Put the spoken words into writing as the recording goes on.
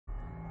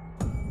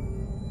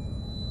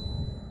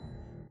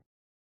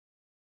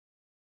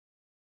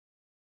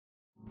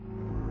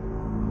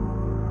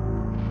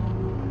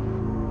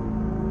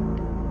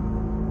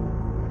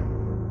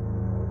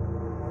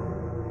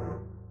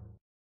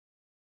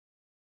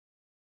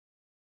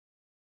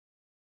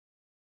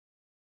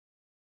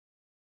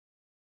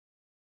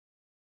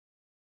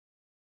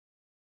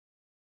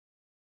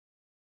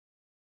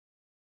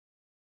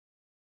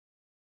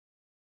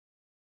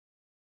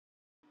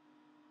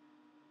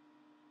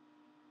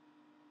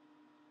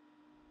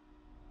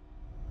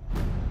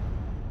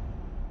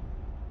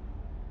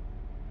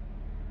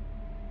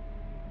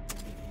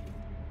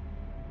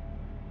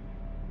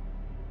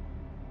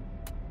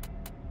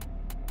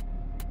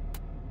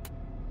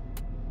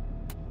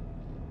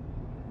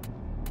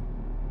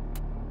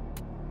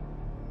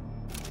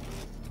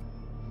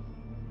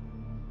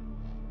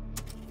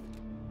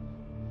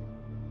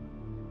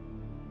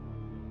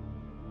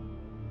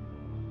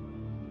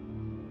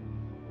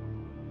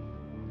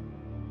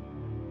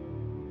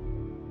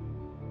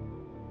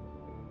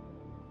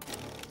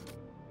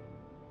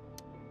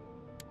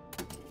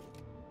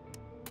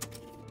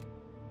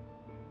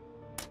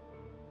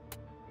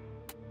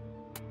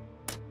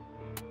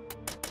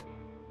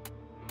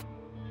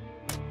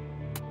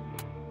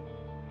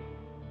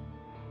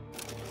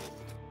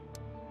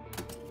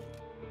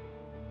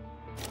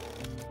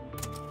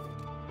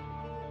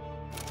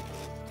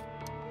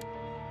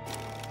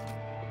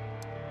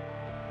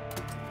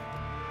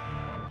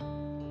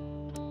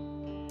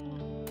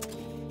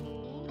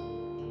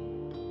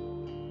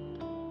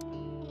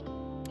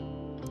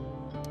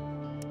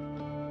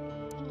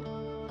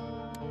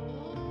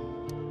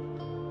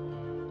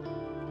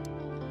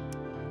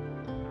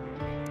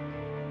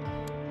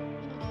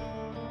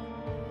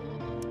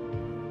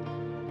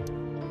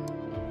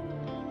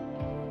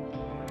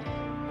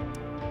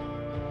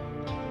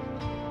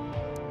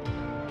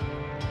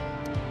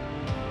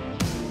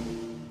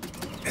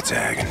It's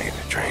agony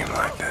to dream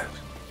like this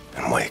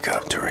and wake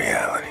up to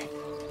reality.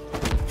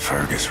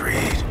 Fergus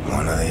Reed,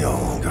 one of the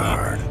old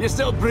guard. You're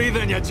still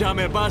breathing, you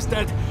jammy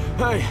bastard.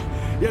 Hey,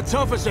 you're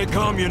tough as they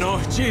come, you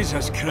know.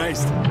 Jesus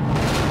Christ.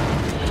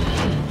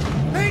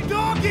 Hey,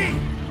 doggy!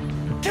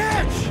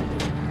 Catch!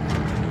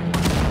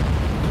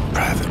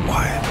 Private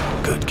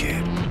Wyatt, good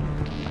kid.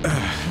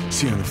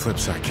 See you on the flip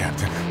side,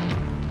 Captain.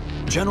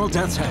 General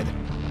Death's Head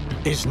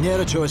is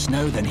nearer to us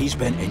now than he's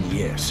been in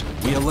years.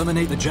 We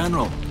eliminate the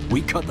General.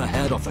 We cut the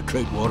head off the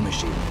Kraut war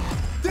machine.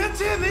 That's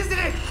him, isn't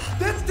it?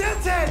 That's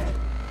Death's Head!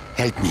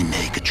 Help me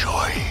make a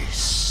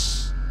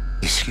choice.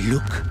 Is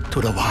Luke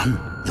to the one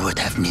you would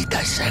have me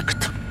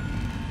dissect?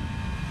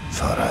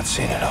 Thought I'd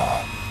seen it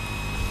all.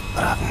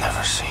 But I've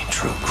never seen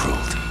true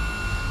cruelty.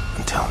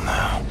 Until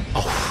now.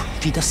 Oh,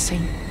 wie das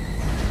sehen?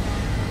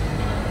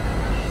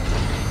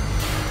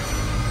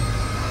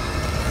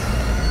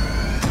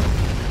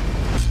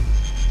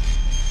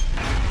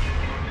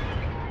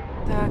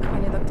 Tak,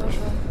 panie doktorze.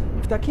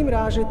 W takim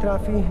razie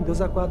trafi do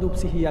zakładu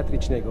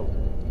psychiatrycznego.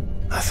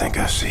 I think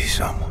I see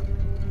someone.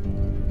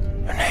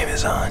 Her name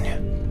is Anya.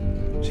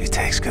 She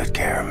takes good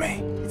care of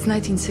me. It's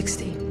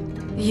 1960.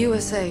 The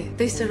USA,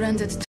 they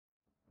surrendered to...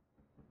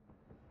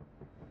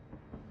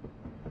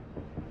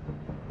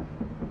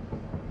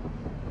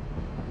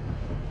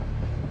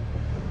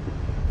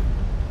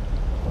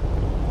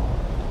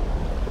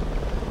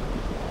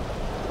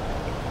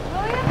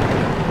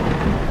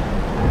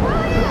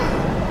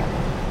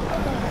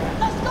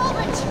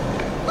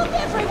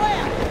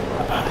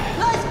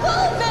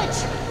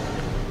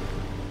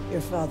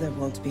 Your father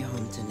won't be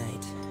home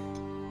tonight.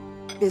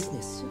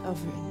 Business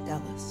over in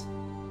Dallas.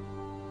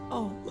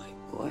 Oh, my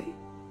boy.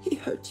 He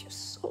hurt you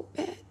so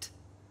bad.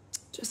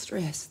 Just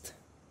rest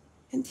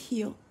and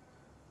heal.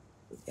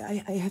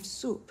 I have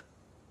soup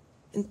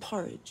and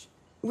porridge.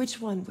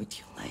 Which one would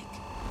you like?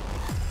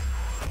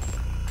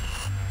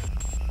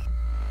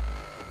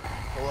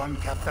 Go on,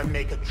 Captain,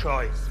 make a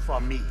choice for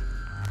me.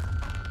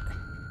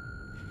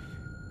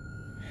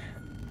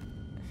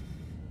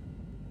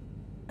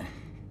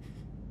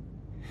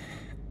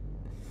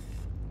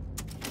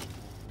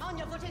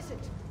 Anya, what is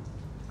it?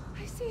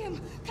 I see him.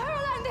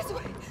 Caroline, this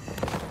way.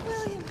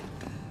 William.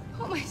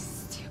 Oh, my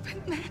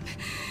stupid man.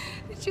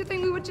 Did you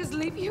think we would just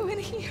leave you in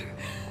here?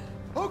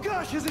 Oh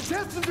gosh, his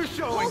intestines are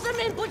showing! Hold him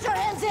in! Put your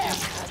hands there!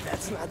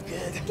 That's not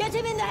good. Get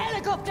him in the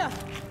helicopter!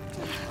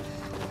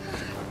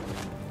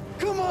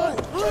 Come on!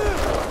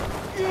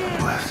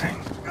 Blessing.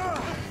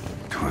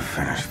 To have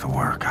finished the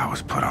work I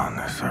was put on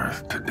this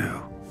earth to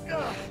do.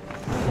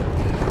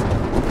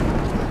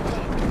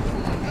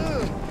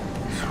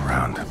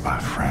 Surrounded by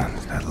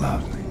friends that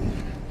love me.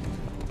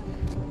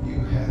 You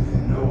have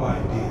no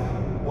idea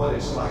what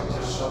it's like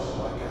to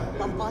suffer like I do.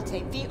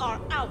 Bombate, we are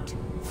out!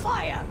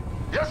 Fire!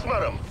 Yes,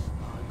 madam!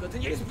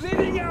 He's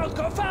bleeding out!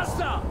 Go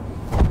faster!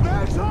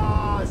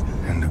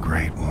 And the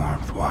great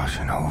warmth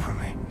washing over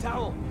me.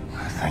 Towel!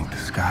 I think the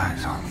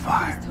sky's on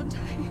fire. Don't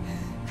die.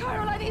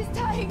 Caroline, he's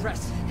dying.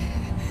 Press.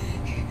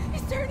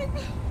 He's turning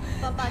blue.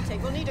 Bombate,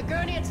 we'll need a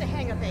gurney at the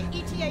hangar bay.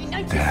 ETA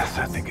 90 Death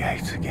at seconds. the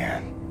gates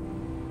again.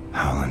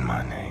 Howling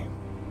my name.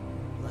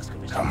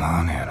 Come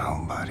on in,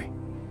 old buddy.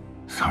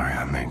 Sorry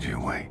I made you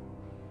wait.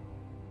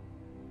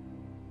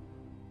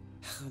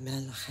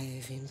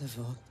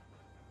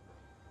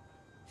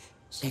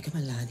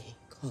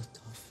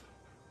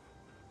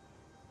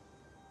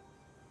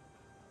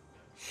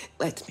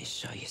 Let me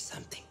show you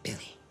something,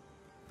 Billy.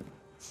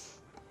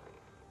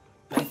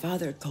 My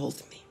father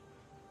told me,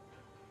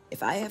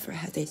 if I ever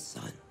had a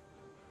son,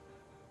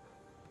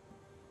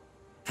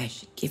 I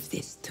should give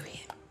this to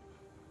him.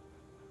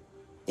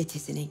 It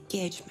is an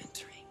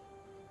engagement ring.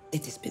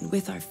 It has been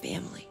with our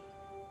family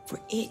for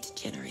 8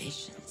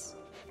 generations.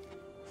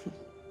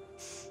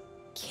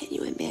 Can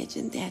you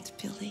imagine that,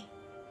 Billy?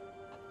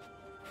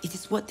 It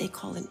is what they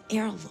call an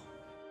heirloom.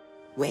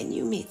 When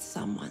you meet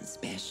someone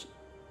special,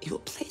 you will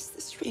place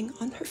this ring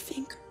on her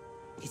finger.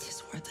 It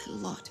is worth a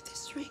lot,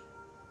 this ring.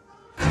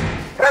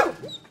 Oh,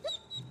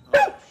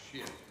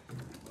 shit.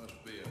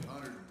 Must be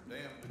 100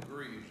 damn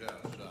degrees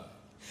outside.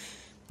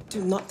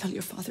 Do not tell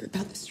your father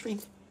about this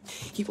ring.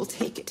 He will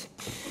take it.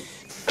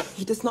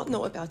 He does not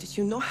know about it.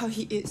 You know how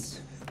he is.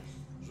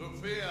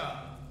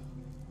 Sophia!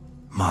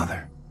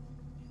 Mother,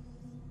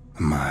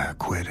 am I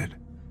acquitted?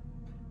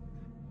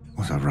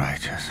 Was I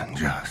righteous and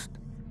just?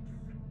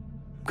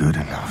 Good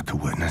enough to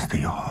witness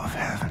the awe of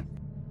heaven?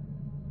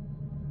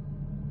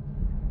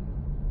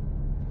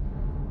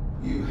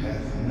 You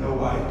have no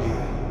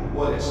idea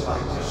what it's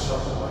like to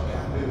suffer like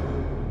I do.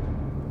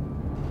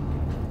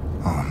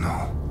 Oh no.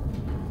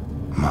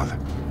 Mother,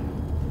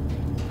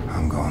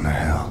 I'm going to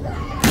hell.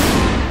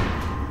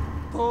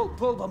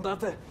 Pull,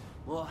 Bombate.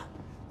 Well,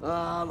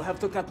 I'll have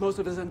to cut most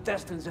of his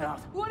intestines out.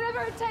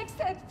 Whatever it takes,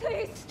 Ted,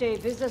 please. Stay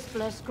with us,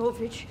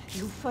 Blazkowicz.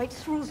 You fight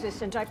through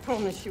this, and I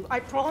promise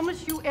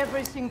you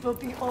everything will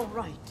be all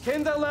right.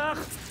 Kinderlach,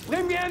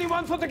 bring me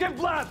anyone for to give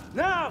blood,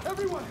 now!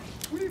 Everyone,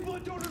 we need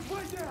blood donors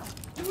right now!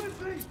 You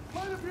listening?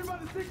 Line up here by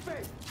the sick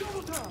bay.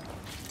 Double time!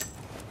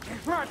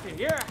 Party,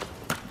 here!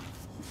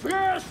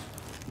 First,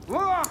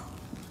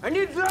 I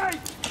need light!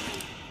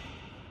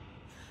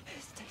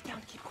 Stay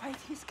down, keep quiet,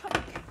 he's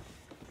coming.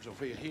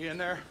 Sophia, he in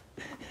there?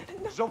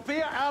 No.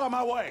 Sophia, out of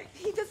my way!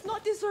 He does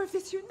not deserve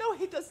this, you know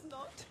he does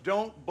not.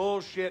 Don't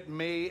bullshit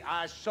me.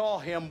 I saw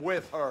him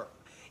with her.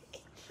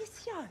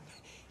 He's young.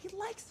 He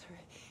likes her.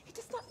 He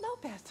does not know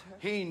better.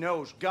 He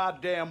knows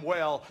goddamn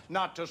well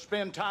not to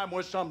spend time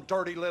with some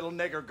dirty little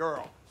nigger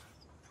girl.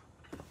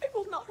 I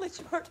will not let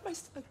you hurt my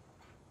son.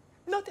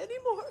 Not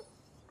anymore.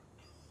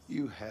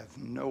 You have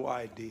no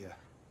idea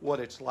what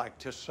it's like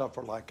to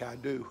suffer like I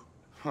do.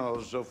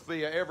 Oh,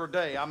 Sophia, every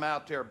day I'm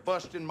out there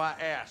busting my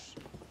ass,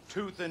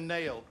 tooth and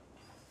nail,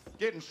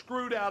 getting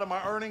screwed out of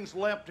my earnings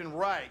left and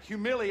right,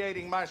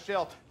 humiliating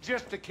myself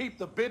just to keep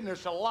the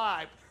business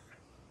alive.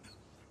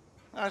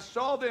 I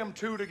saw them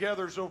two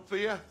together,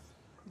 Sophia,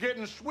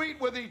 getting sweet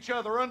with each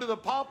other under the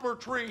poplar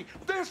tree.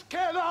 This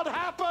cannot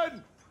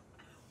happen!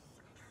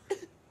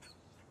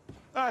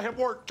 I have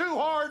worked too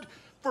hard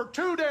for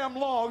too damn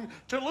long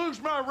to lose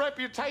my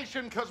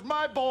reputation because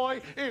my boy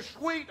is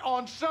sweet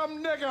on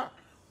some nigger.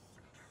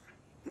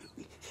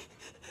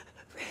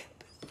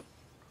 Rip,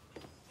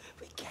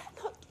 we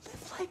cannot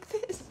live like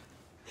this.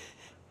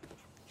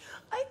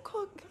 I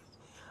cook,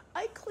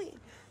 I clean,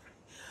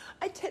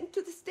 I tend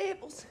to the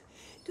stables,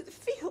 to the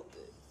field.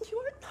 You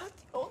are not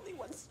the only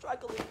one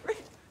struggling, Rip.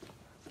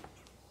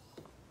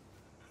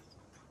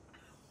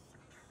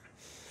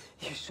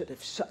 You should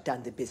have shut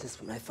down the business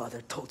when my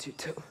father told you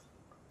to.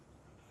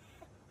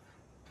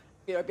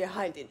 You're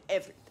behind in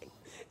everything.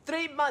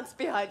 3 months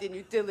behind in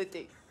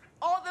utility.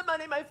 All the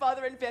money my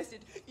father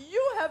invested,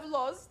 you have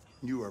lost.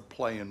 You are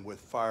playing with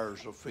fire,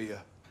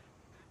 Sophia.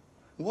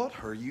 What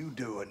are you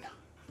doing?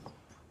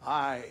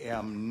 I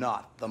am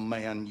not the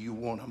man you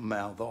want to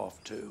mouth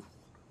off to.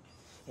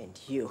 And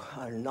you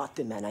are not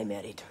the man I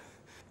married.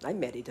 I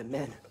married a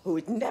man who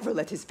would never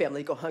let his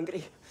family go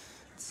hungry.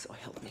 So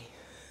help me.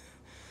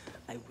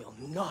 I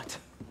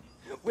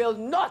will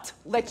not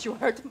let you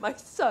hurt my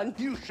son.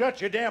 You shut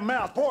your damn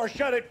mouth before I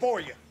shut it for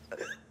you.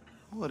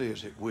 What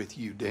is it with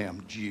you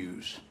damn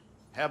Jews?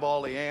 Have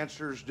all the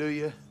answers, do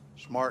you?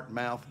 Smart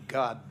mouth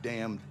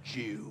goddamn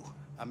Jew.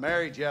 I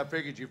married you, I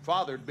figured your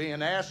father'd be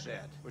an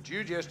asset. But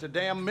you just a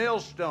damn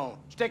millstone,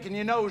 sticking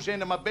your nose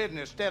into my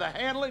business instead of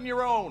handling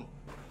your own.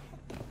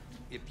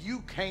 If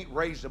you can't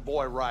raise a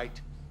boy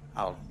right,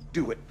 I'll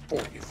do it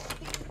for you.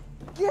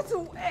 Get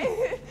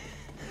away!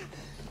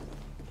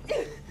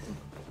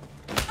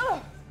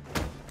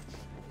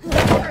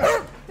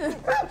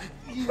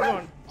 You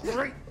one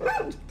great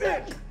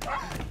bitch!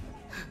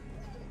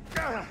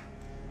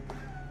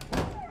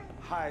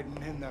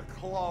 Hiding in the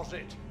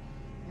closet.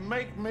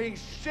 Make me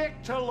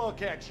sick to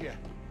look at you.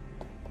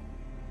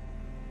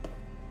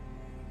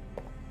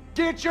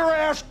 Get your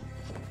ass!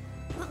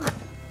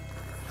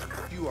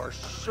 You are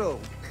so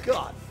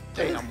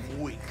goddamn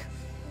weak.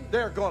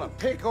 They're gonna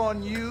pick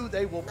on you,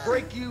 they will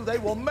break you, they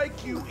will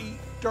make you eat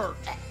dirt.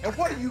 And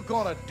what are you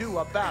gonna do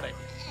about it?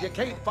 You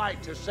can't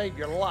fight to save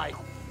your life.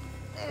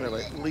 Well,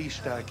 at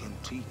least I can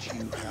teach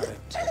you how to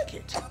take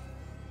it.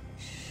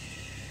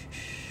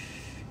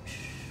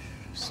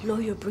 Slow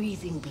your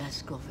breathing,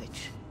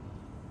 Blazkowicz.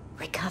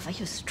 Recover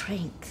your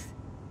strength.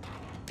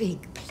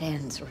 Big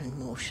plans are in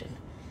motion.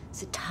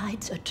 The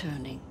tides are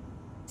turning.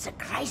 The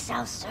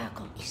Kreisau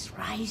circle is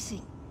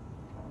rising.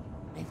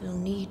 I will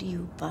need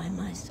you by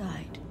my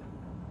side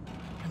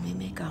when we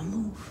make our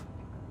move.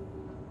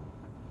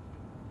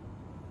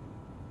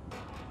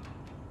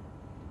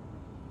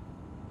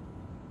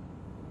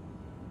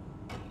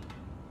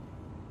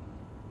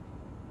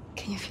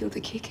 Can you feel the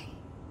kicking?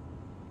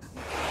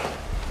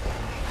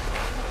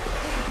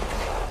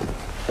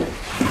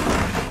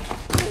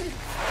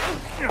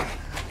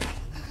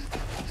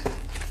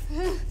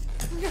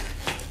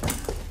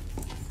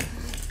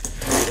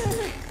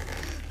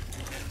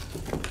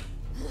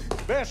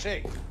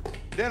 Bessie,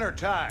 dinner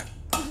time.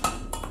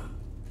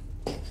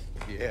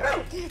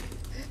 Yeah,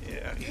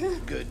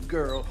 you good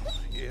girl.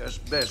 Yes,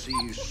 Bessie,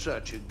 you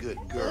such a good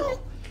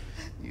girl.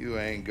 You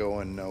ain't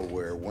going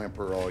nowhere.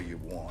 Whimper all you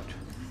want.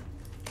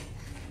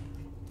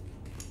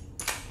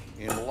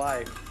 In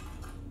life,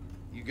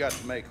 you got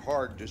to make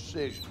hard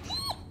decisions.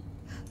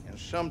 And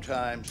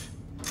sometimes,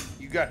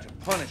 you got to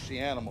punish the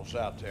animals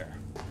out there.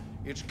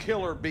 It's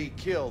kill or be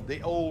killed.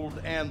 The old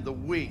and the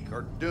weak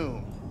are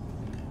doomed.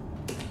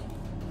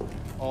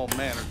 All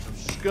manners of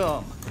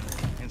scum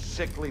and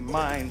sickly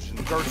minds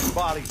and dirty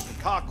bodies and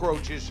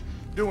cockroaches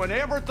doing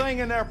everything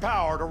in their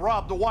power to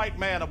rob the white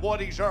man of what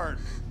he's earned.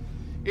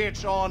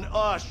 It's on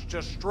us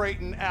to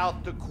straighten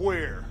out the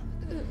queer.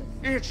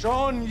 It's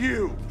on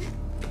you.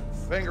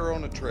 Finger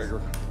on the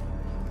trigger.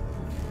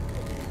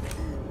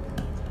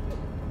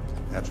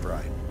 That's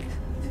right.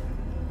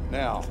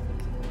 Now,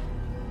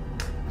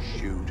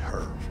 shoot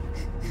her.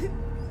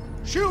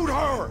 Shoot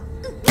her!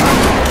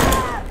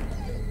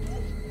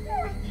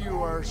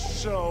 You are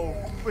so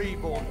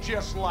feeble,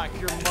 just like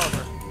your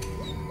mother.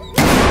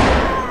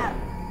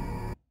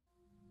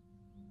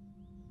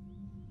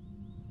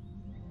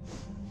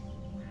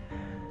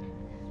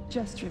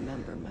 Just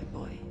remember, my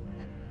boy.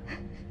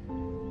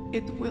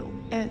 it will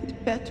end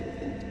better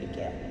than it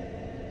began.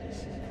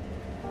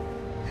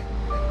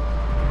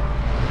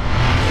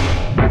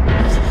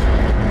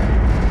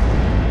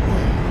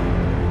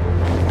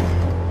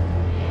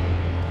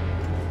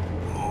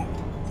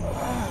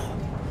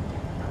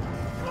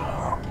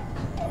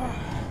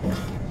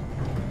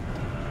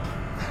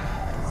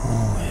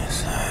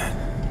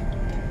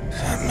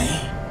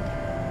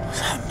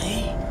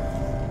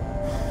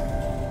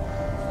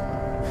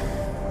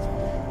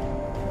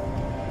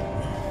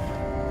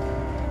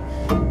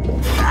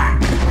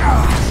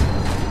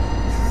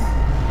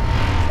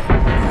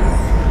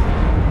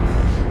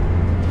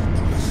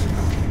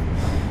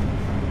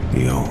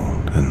 The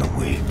old and the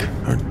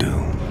weak are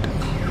doomed.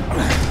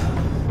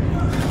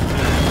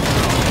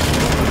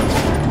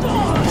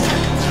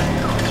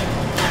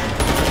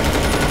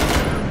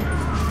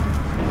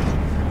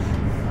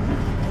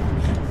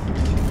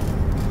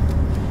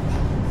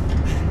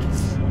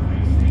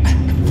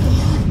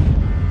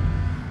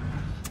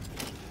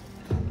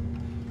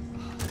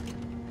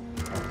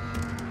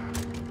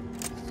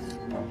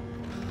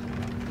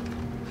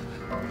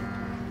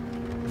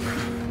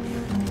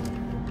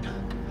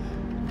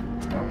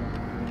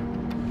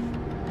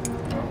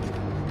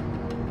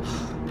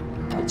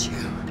 It's you.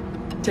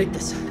 Take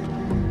this.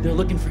 They're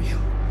looking for you.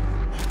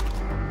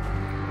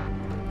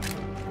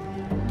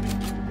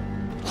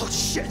 Oh,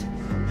 shit!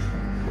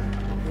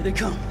 Here they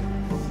come.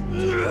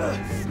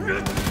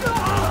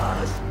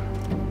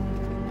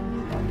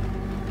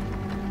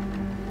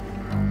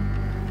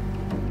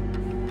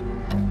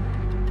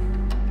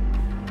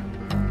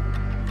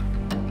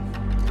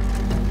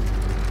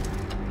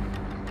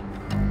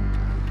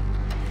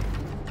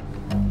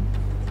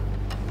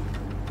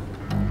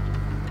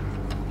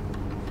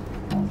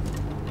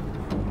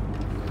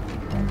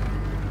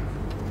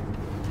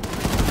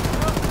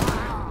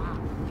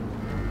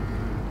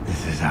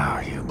 This is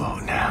our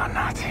U-boat now,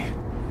 Nazi.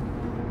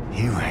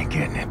 You ain't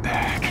getting it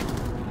back.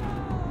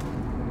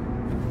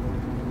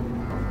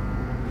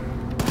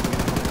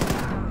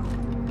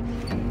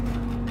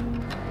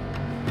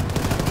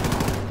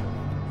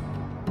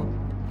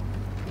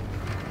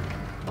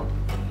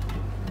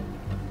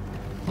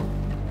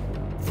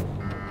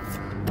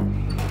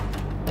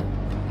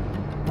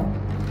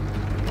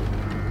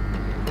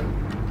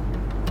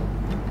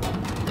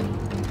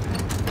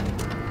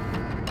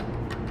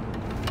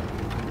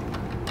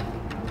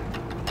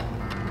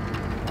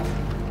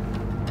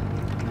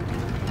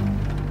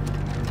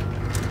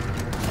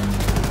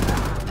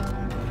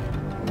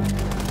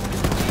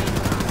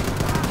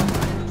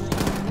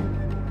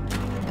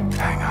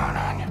 Hang on,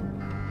 Anya.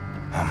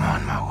 I'm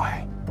on my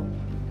way.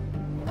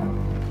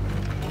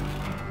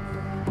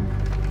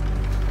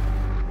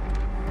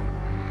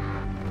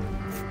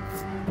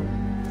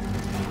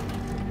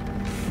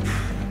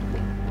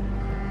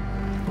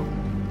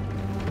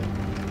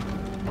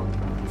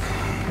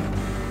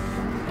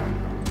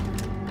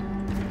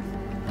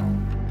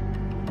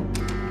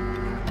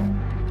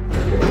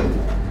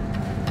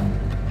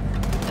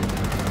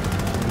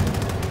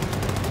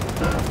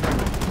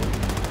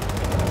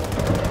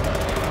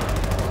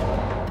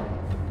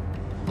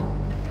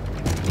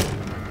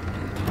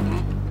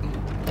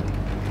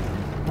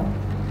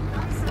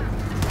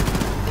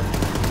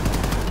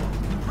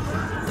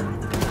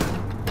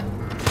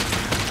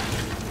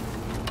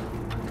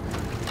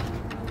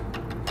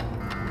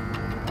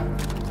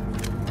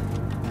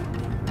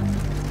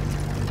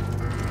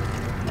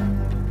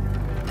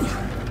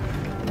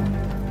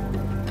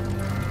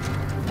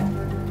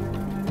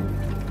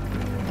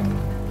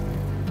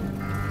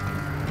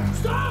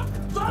 Stop!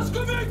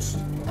 Blaskovich!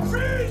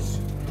 Freeze!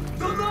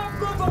 Do not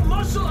move a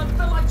muscle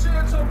until I say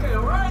it's okay,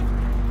 alright?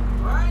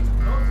 Alright?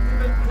 Don't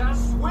even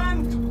cast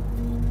wind.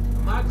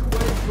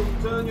 Microwave will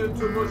turn you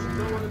into mush. You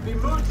don't want to be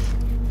mush.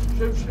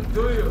 Ship,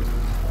 do you?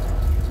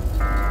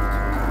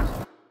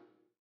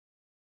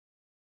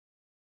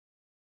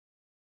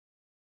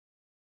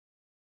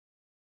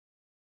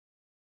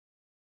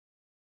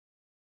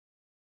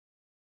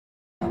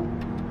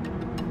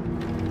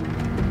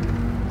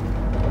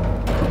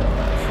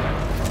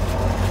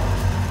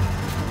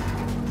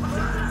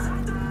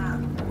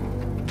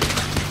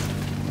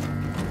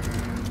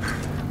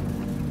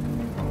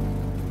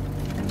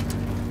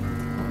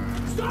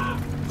 Stop!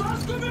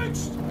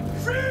 Blaskovich!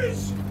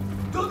 Freeze!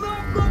 Do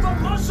not move a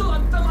muscle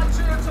until I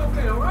say it's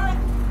okay, alright?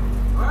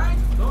 Alright?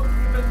 Don't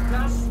even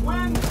cast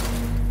wind.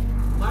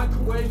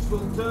 Microwaves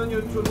will turn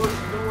you to mush.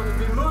 You don't want to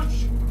be mush.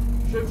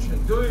 Ship,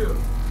 do you?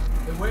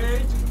 Hey,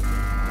 wait.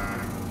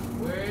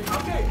 Wait.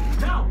 Okay,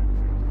 now,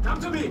 come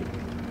to me.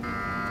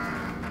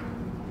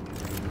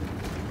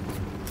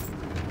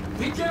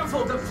 Be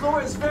careful, the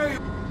floor is very...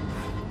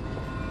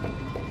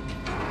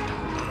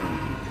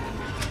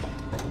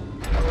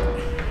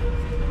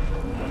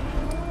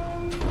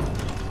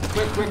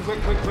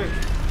 Quick.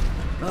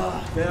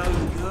 Ah, there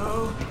you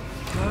go.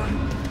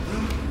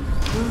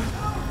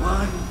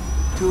 1,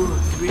 2,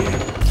 3.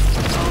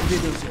 Oh,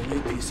 this is a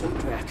new piece of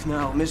track.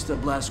 Now, Mr.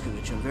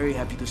 Blaskovich, I'm very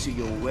happy to see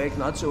you awake.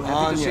 Not so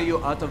happy to see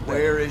you out of bed.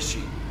 Where is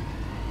she?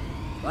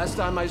 Last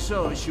time I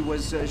saw her, she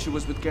was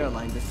with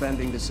Caroline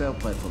defending the cell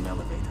platform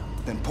elevator.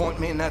 Then point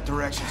me in that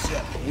direction,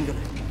 Seth. Ingrid,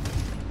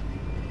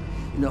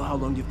 you know how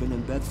long you've been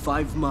in bed?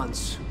 5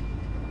 months.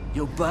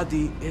 Your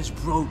body is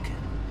broken.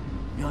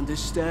 You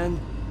understand?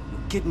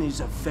 Your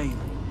kidneys are failing.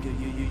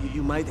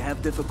 You might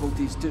have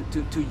difficulties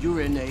to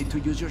urinate, to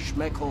use your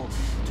schmeckhole,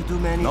 to do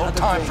many other things.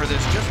 No time for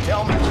this, just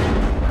tell me.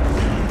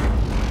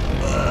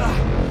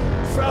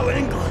 Frau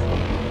Engel,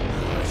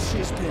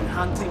 she's been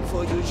hunting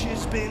for you.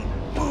 She's been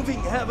moving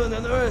heaven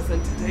and earth,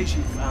 and today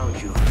she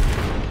found you.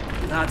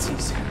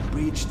 Nazis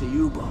breached the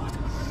U-boat.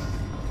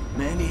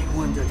 Many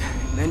wounded,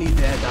 many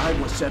dead.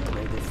 I was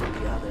separated from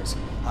the others.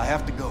 I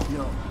have to go.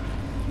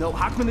 No,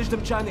 Hackman is the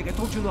mechanic. I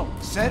told you no.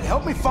 Said,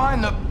 help me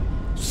find the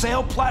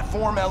sail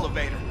platform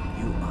elevator.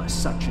 You are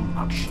such an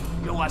action.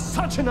 You are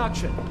such an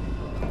action.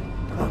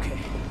 Okay.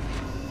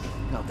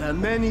 Now, there are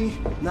many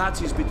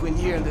Nazis between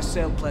here and the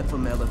sail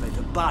platform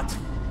elevator, but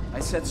I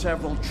set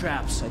several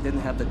traps. I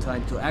didn't have the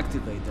time to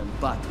activate them,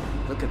 but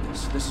look at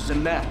this. This is a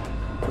map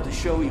to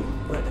show you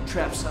where the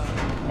traps are.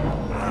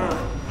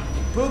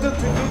 Put them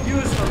to good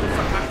use for the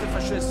verkackte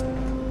Faschisten.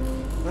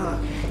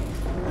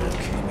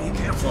 Okay, be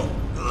careful.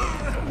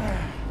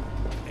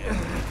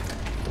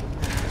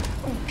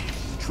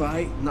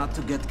 Try not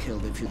to get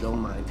killed if you don't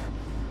mind.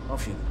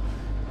 Off you go.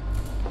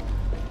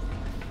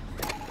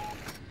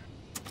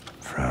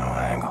 Frau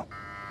Engel,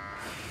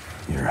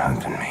 you're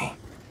hunting me.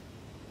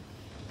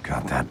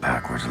 Got that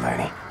backwards,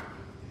 lady.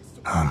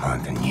 I'm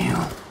hunting you.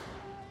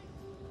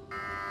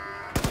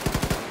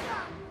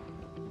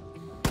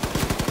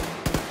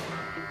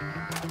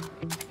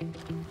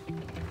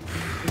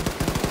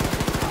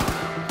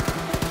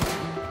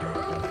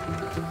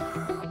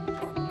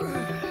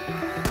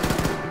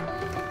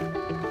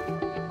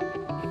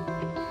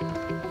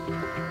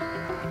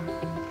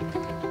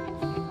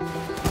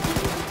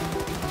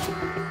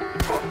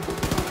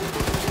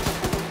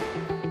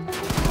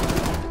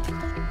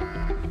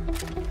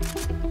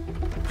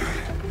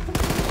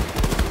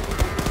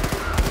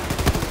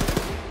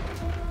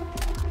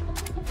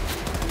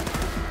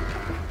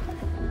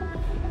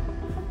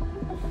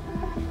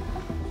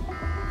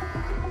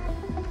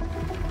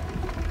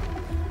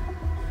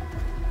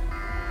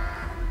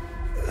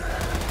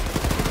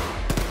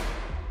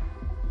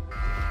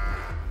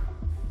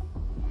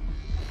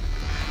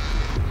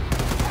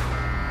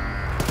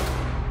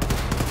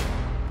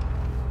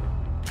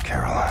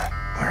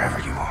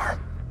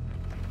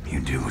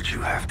 You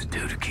have to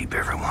do to keep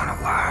everyone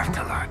alive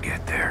till I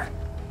get there.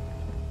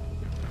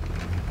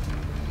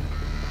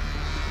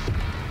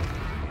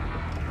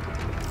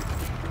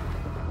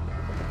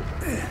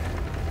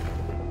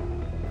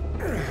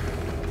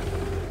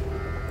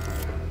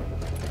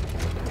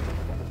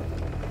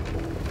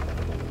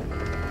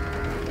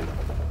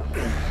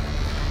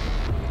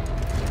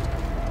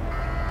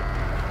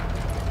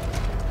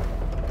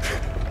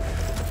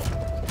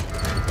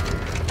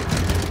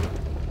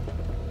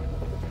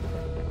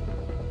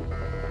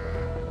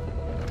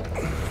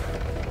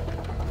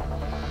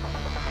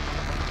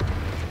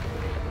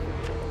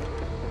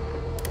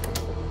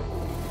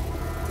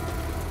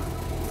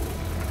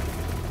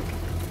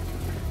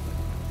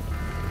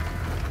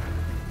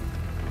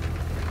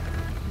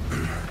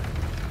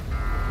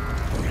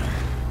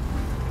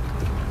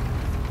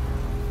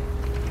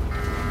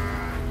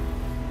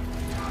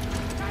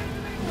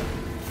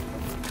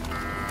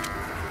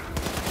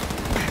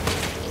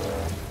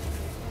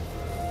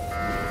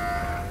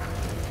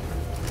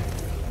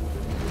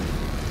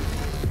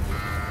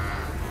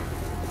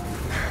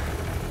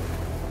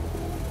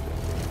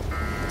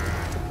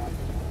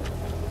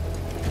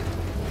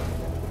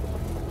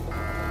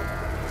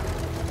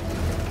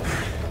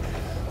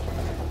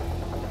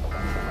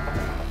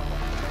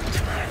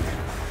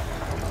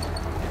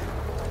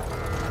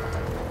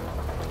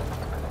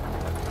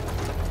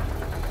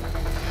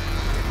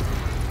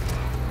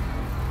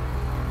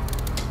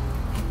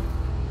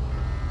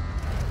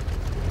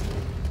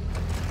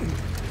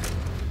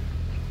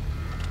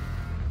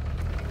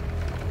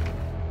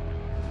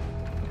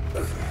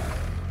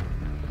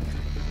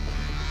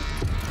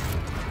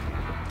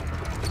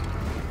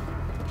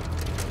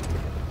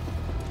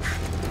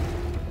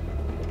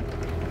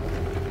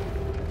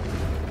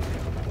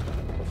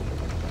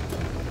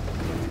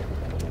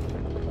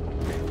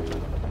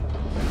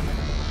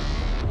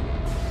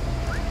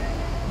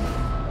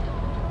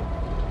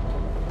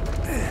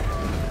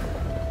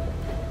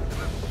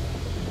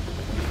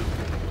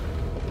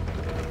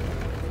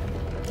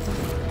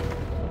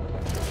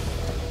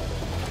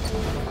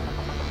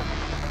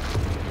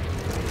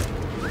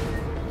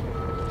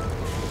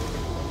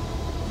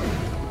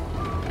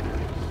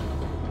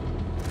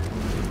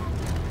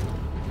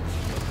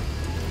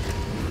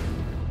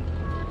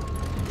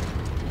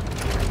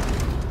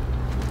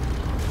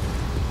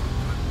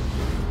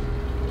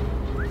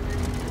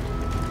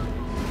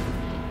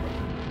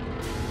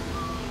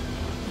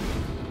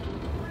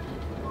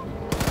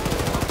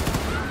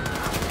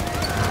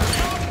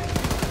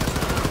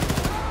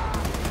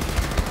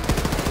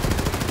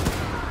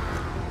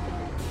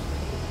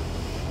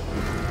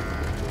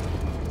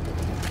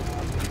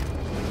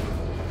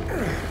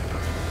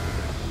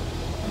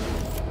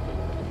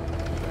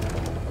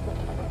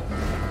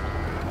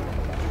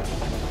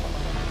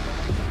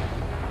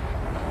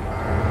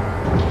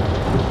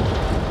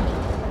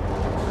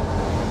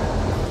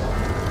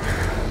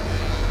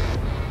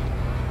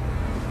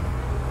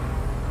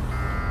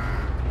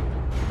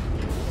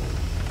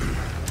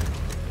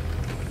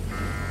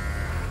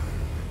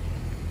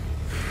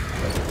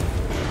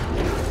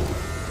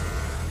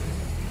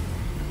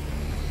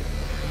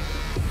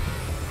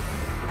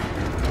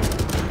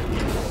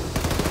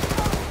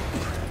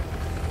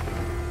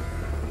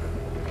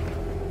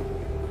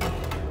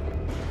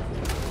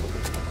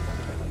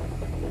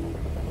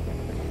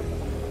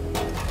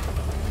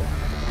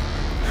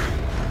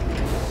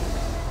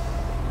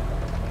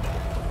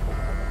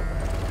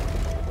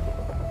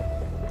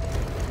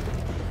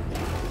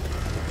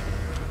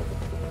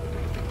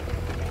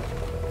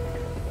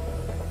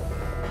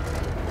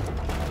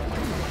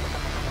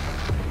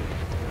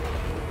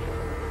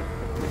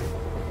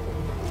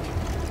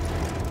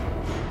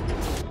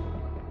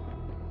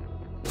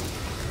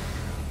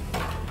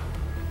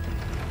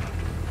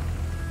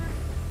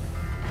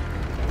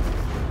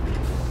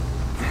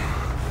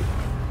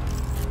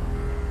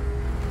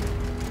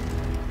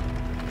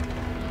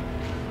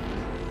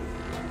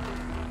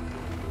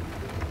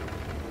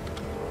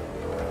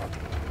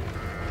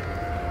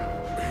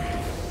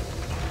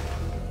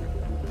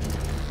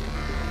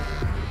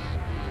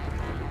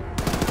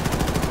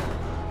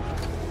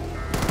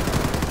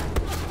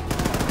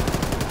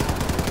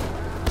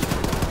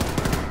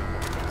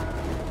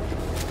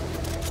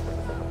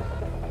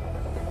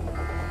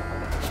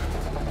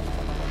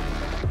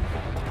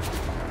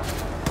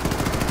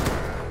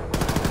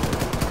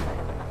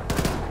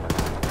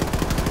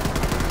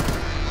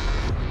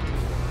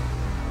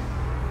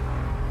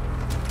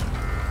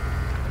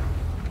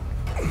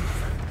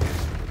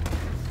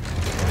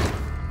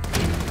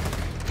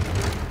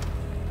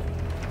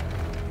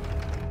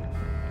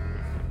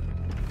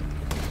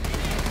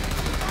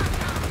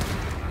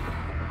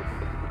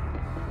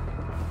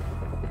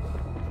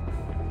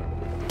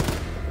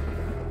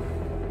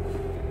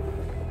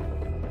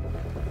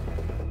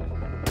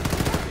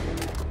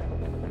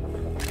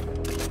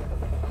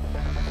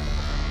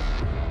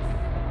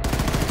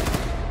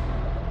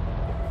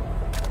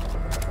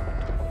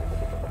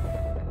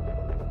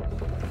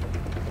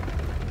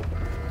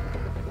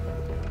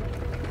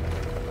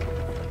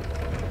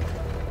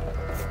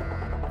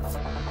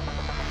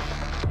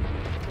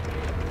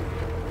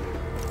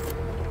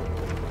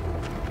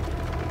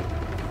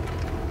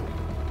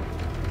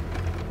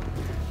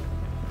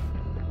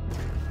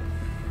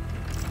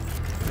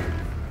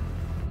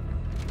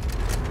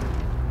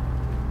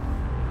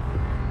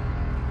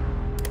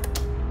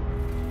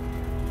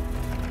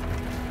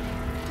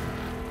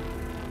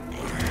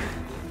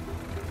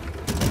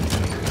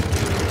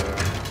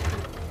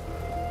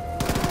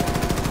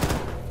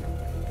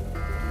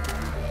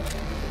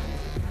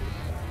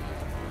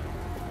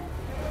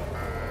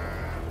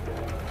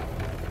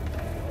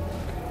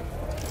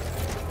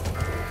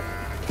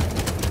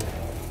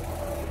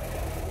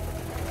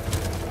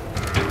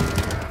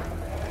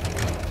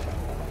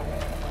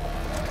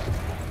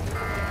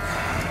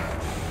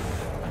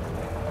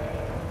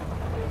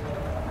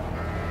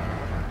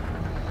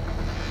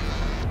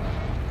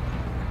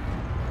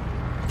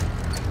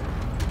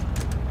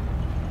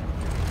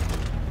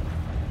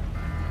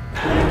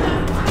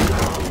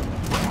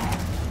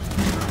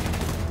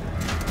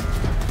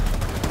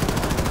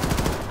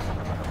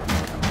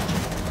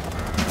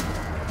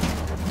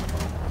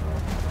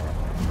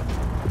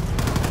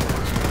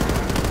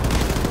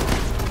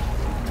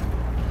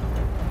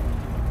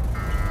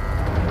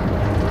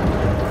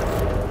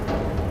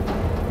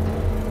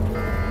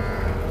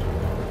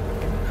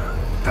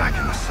 back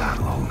in the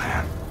saddle, old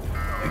man.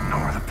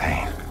 Ignore the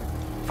pain.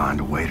 Find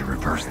a way to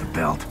reverse the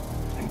belt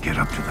and get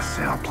up to the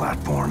sail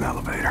platform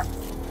elevator.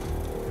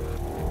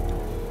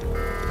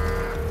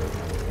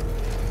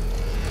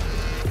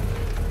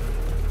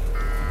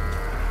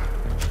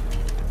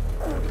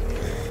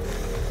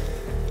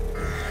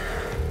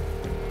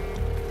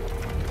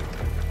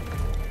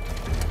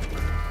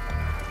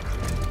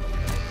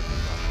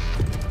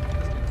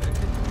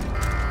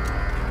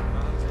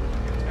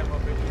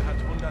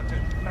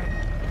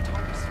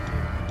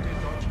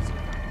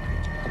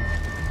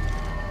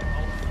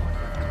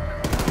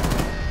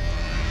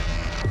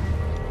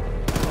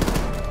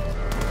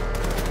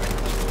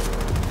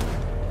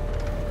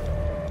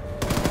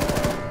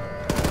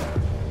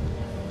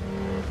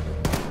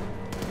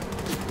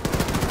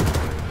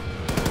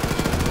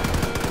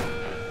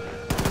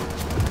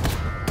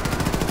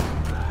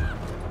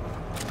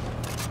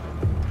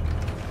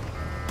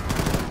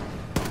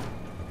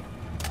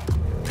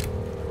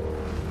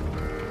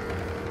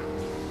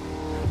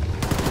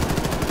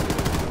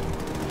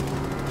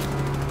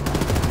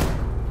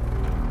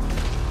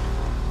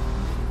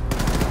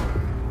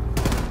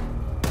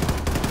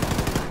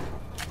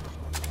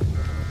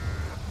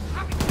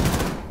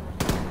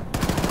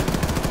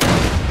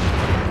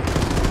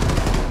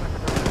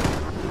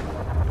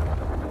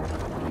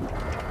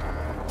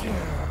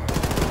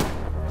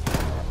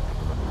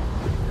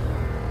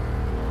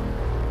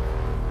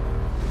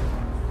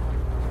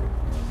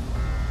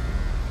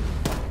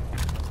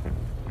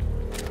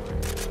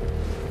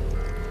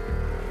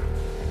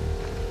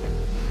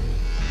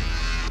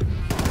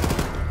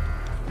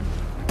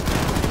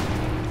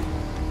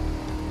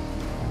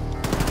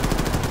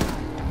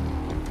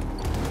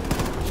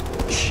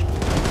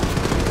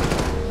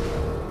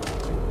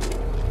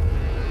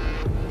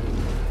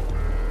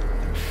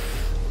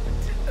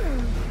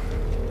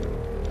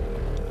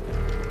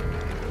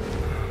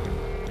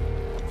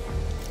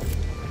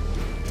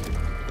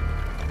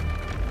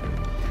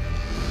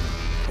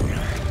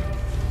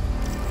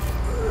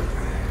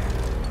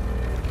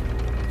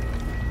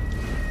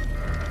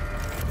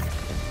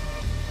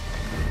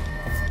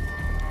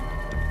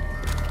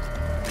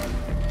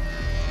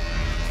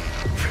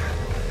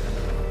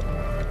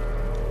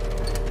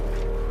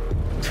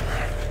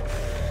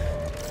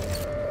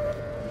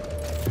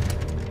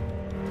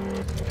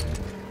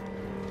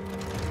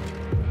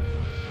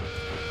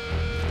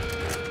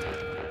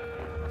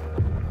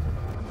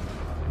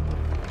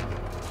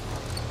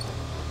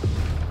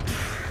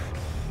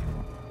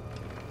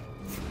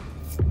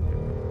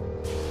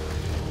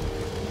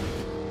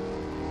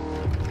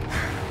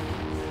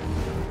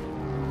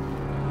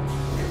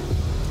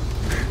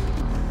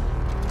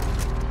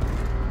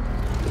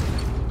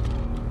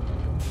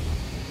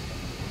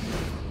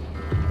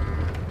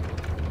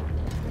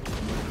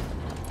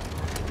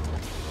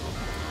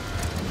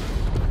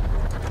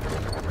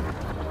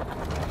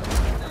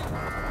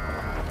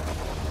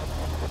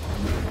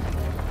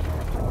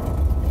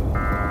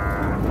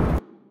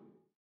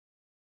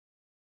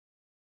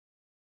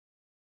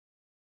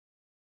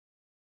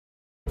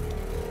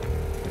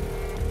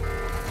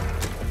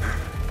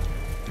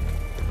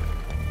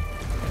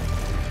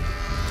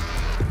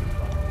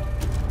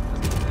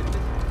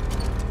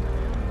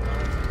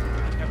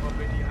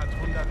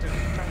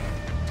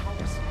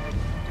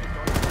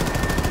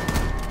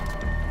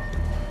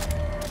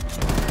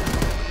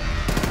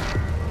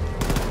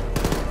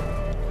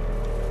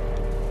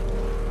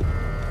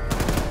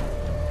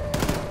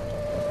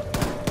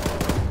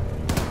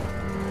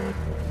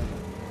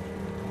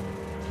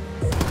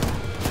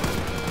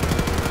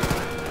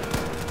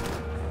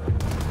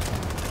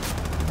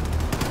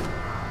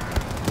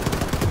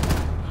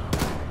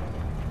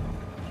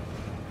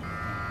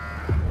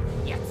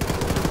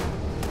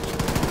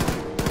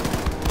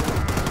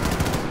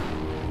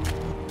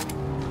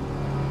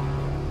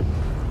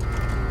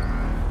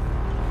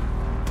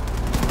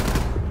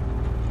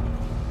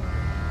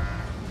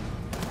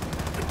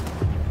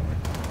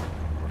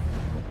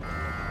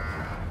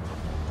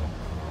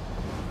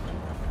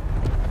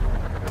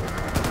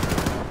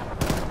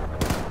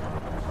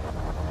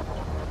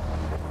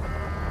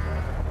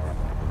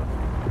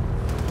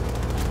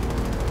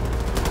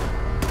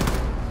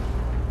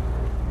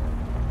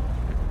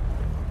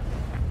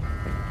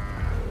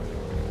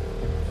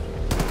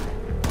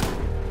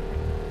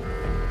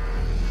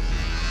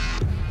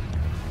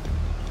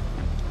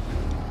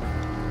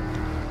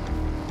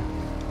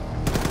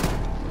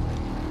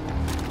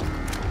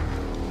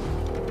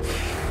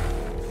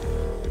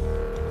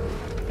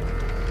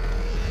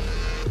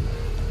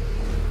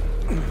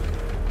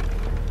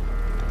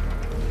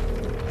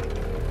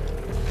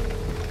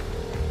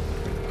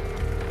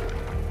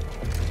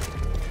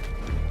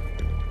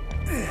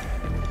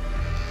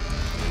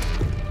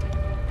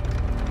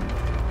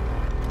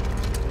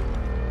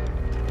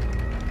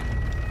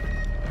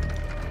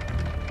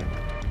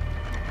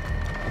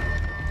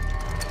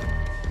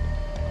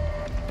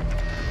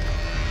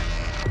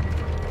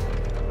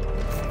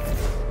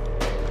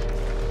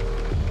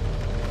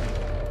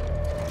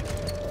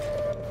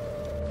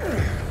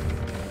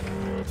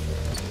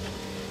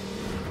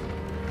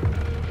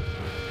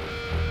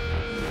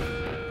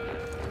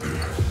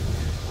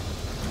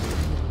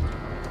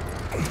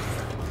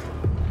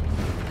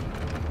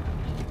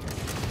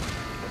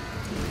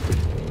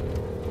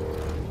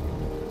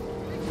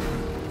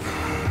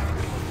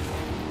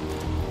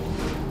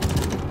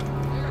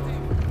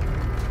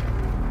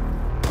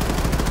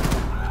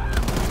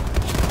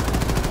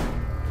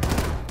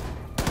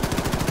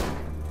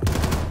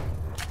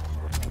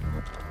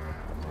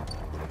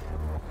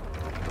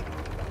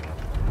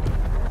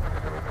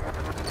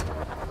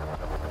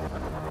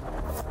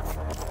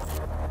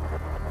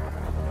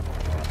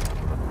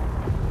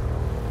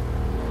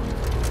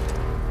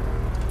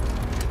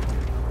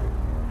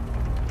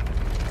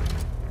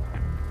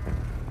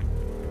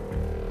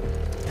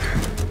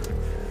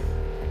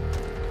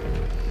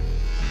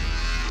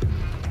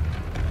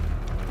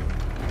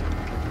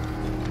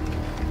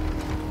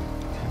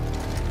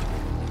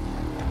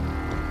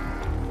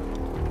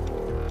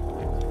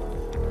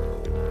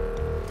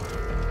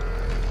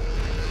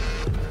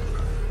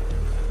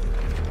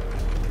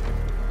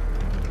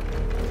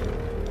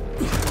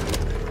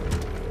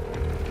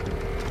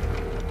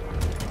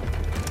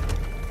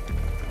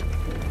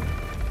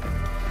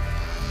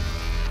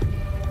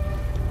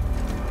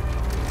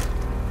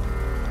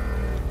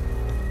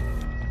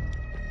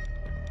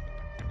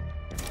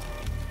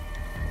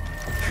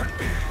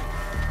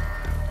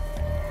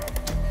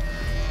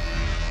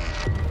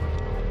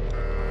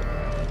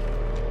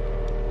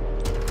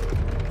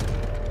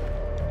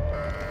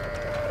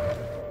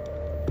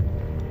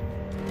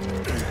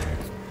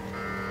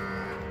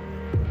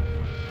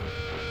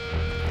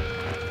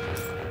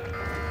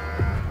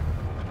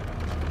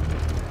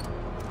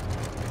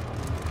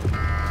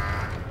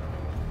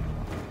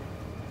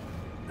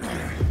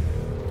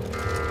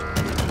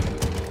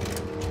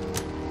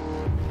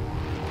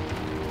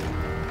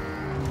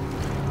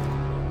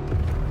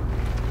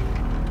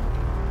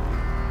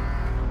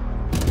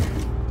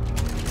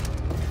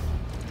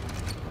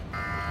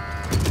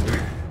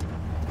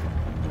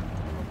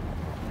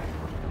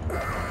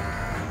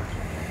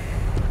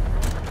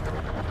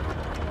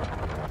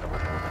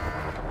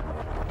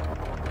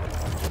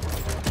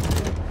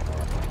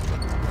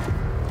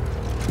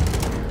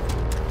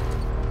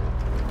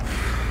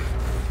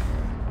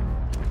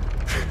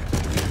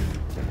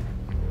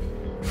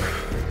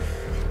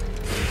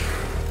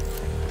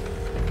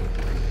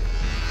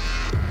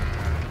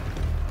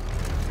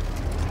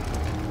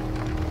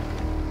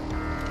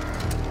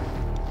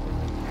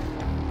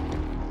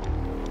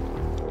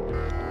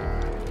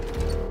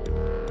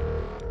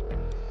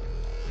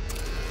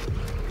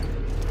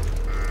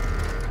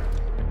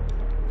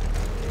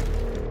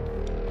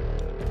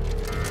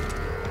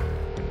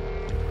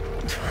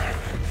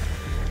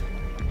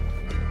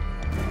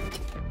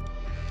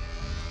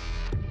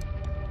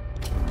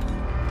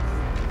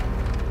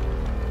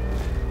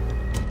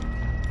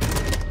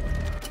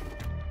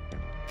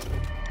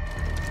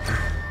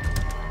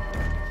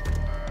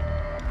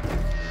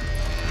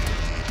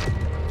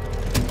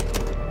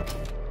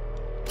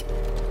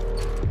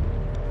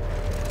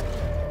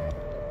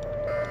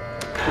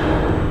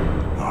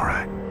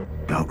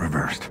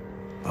 Reversed.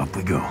 Up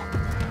we go.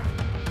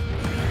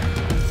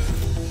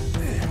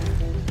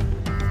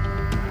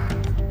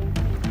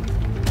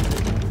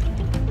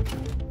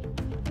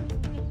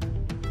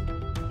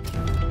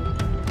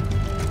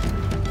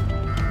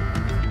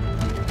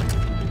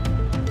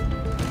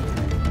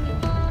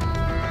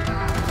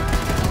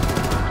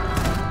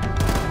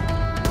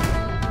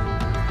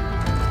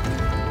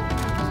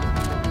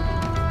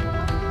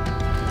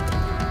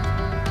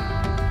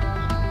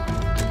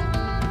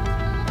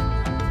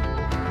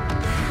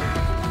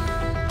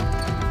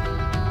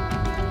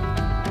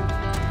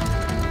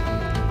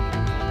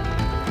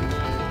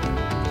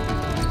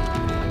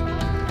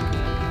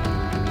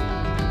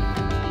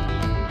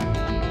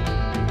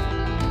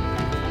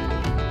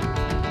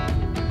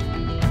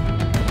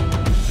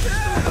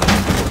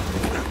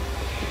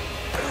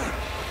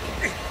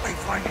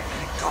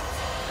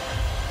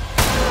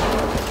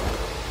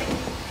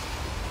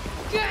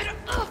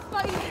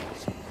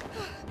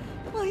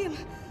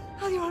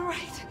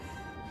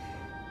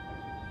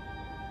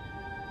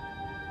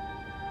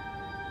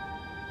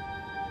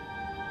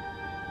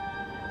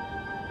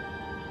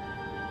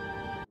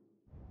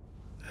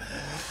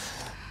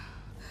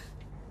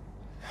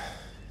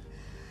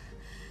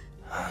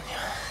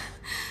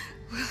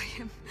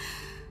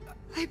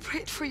 I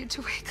prayed for you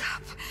to wake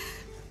up.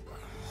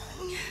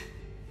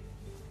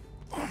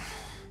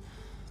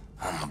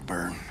 I'm a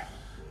burden.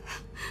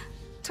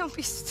 Don't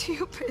be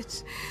stupid.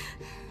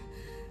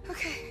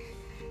 Okay.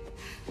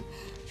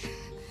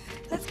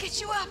 Let's get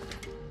you up.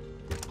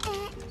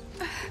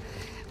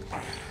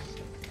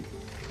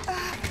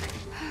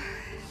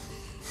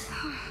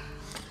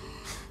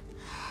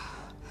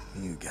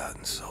 You've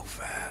gotten so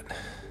fat.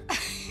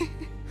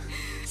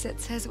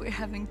 Zed says we're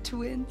having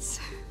twins.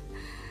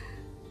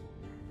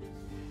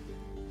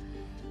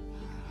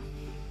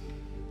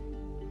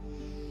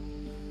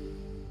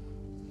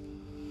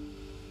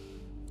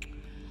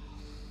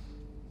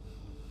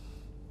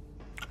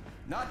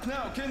 Not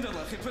now,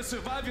 kinderlich. If we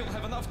survive, you'll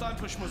have enough time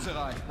for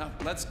schmutzerei. Now,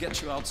 let's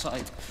get you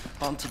outside.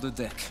 Onto the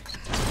deck.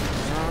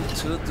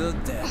 Onto the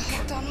deck.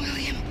 Hold on,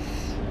 William.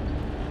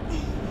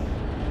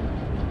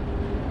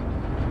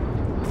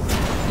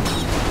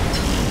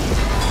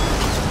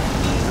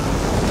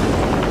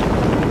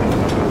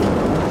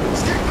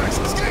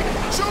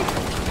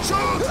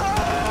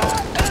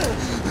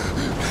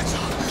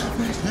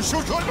 You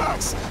shoot good,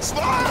 Max!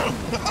 Smile!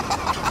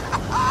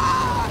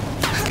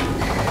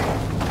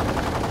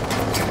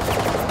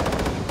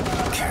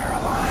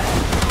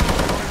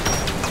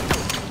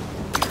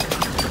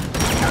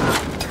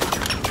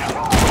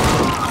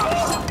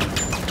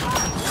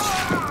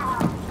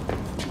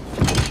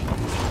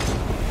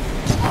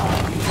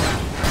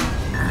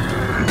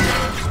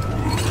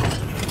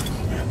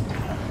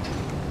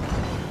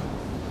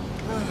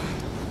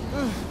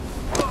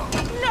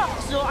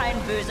 So ein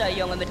böser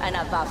Junge mit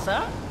einer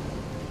Waffe?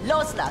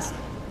 Loslassen!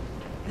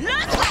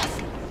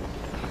 Loslassen!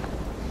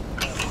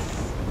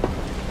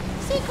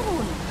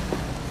 Sigrun,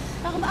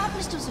 warum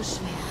atmest du so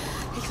schwer?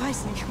 Ich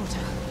weiß nicht, Mutter.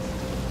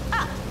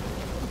 Ah,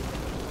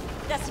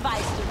 das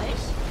weißt du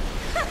nicht?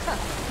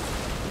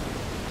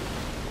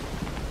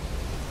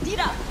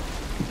 Dieter,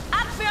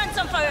 abführen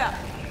zum Verhör!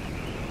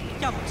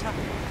 Ja, Mutter.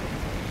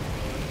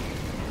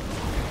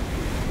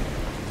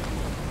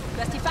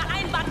 Du hast die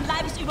vereinbarten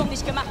Leibesübungen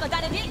nicht gemacht und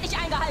deine Diät nicht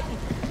eingehalten.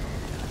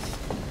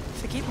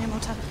 Vergib mir,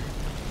 Mutter.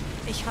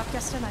 Ich habe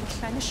gestern ein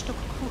kleines Stück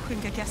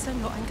Kuchen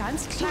gegessen, nur ein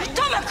ganz kleines... Du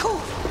dumme Kuh!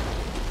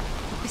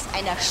 Du bist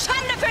eine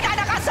Schande für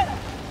deine Rasse!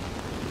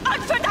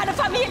 Und für deine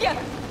Familie!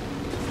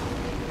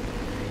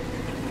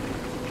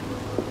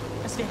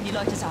 Was werden die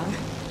Leute sagen,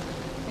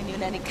 wenn du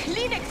in eine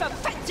Klinik für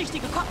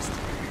Fettsüchtige kommst?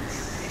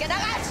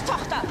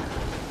 Generalstochter!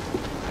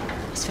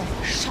 Was für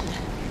eine Schande!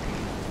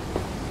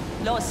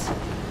 Los,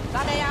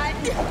 Warte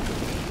herhalten!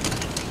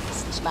 Das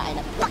ist nicht mal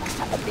eine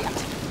Backpfanne wert.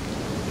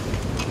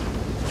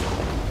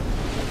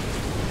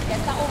 Der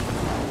ist da oben.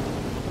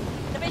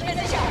 Da bin ich mir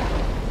sicher.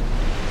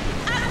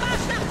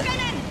 Armarsch nach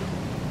drinnen!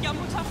 Ja,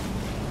 Mutter.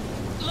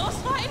 Los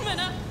rein,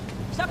 Männer!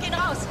 Stock ihn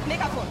raus.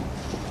 Megafon.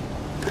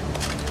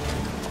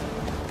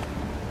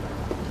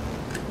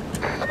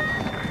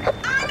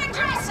 I'm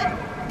addressing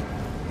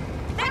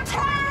the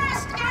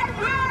terrorist and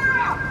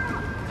murderer,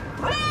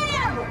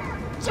 William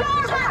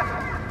Joseph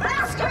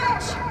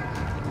Blazkowicz,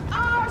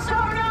 also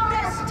known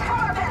as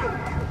Terrorbilly.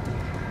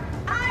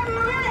 I'm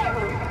willing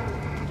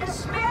to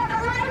spare the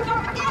life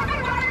of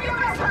every one of you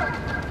vessel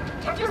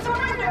if you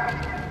surrender.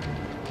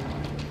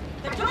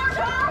 The doors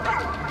are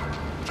open.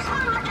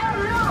 Come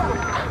alone.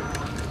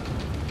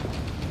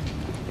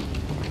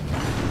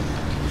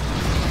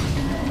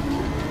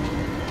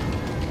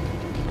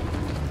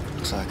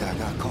 Looks like I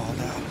got called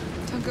out.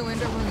 Don't go in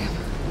there, William.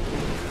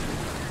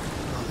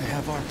 Well, they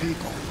have our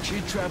people.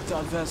 She trapped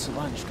our vessel,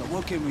 Anishka.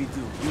 What can we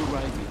do? You're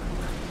right here.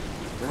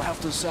 We'll have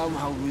to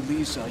somehow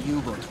release our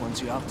U-boat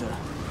once you're up there.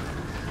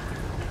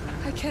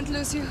 I can't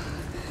lose you.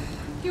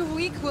 You're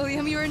weak,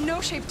 William. You're in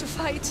no shape to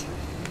fight.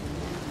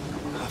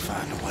 I'll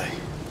find a way.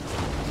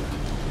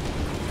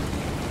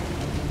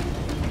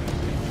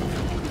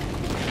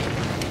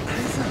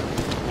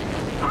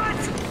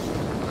 What?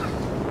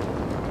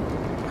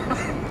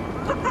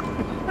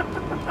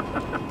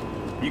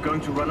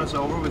 going to run us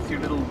over with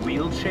your little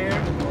wheelchair?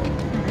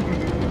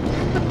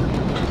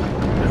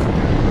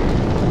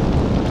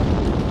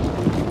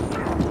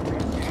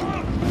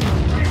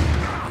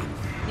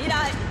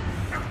 Niederhalten!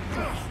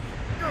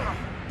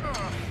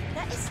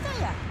 Da ist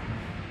er ja.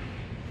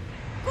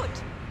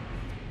 Gut.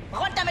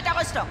 Runter mit der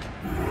Rüstung!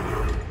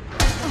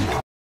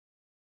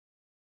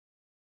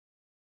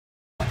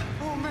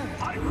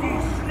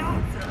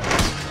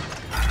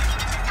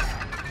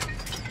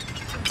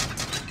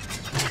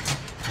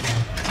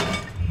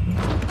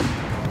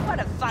 What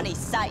a funny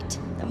sight.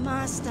 The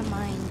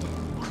mastermind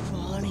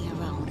crawling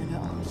around in her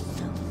own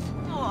filth.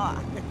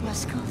 Oh,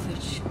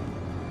 Blazkowicz,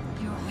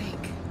 you're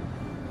awake.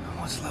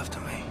 What's left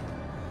of me?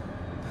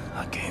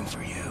 I came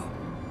for you.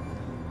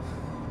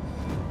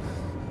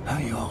 How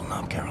you holding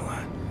up,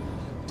 Caroline?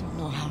 Don't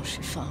know how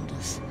she found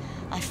us.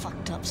 I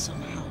fucked up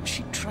somehow.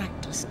 She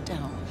tracked us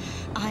down.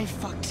 I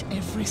fucked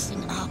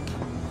everything up.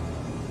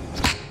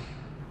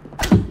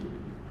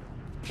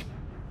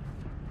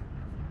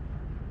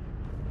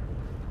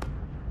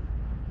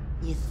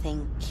 You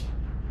think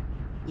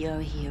you're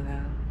a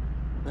hero,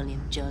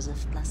 William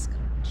Joseph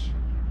Blazkowicz?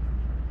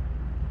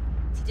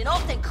 Zieht ihn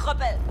hoch, den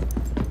Krüppel!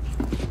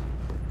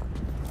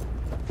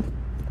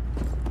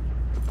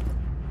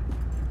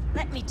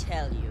 Let me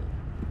tell you,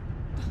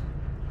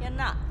 you're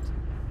not.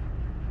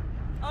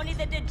 Only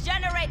the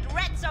degenerate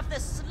rats of the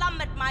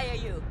slum admire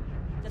you.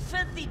 The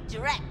filthy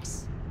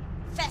dregs,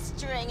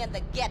 festering in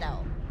the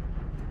ghetto.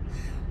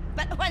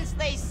 But once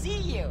they see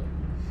you,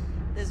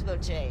 this will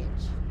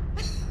change.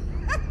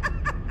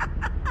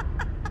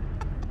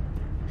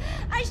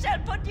 I shall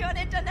put you on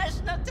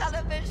international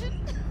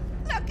television.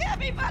 Look,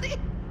 everybody.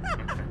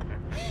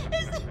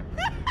 Is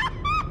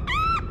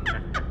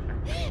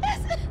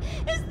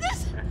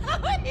this how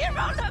a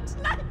hero looks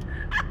like?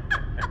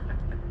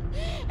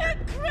 A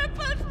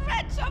crippled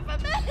wretch of a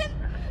man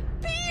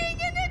peeing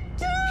in a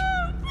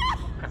tube.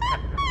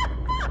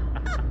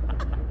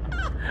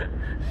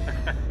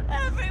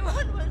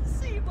 Everyone will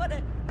see what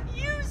a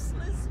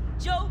useless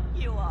joke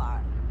you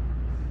are.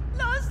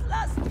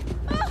 Loslassen.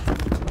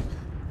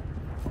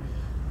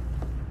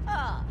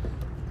 Ah,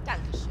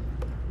 danke schön.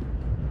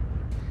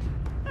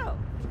 Oh.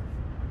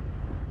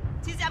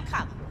 Zieh sie am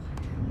Kragen hoch.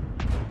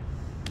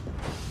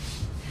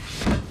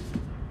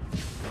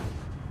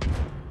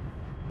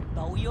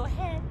 Bow your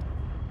head.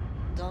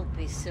 Don't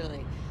be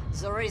silly.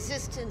 The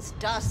resistance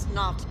does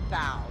not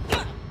bow.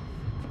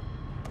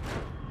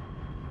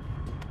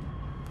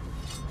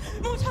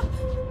 Mutter!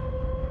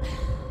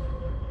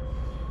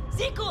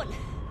 Sigrun!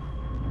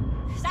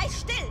 Sei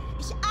still!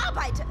 Ich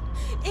arbeite!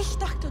 Ich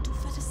dachte, du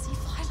würdest sie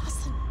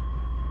freilassen.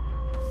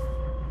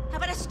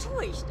 Aber das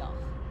tue ich doch.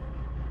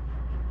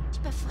 Ich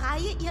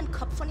befreie ihren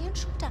Kopf von ihren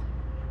Schultern.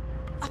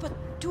 Aber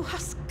du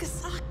hast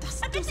gesagt,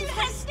 dass du sie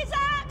hast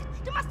gesagt!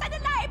 Du machst deine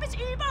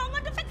Leibesübung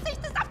und du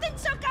verzichtest auf den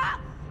Zucker!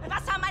 Und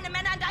was haben meine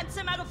Männer in deinem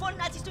Zimmer gefunden,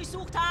 als sie es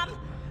durchsucht haben?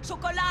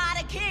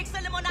 Schokolade, Kekse,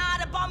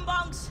 Limonade,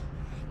 Bonbons.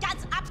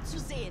 Ganz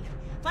abzusehen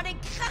von den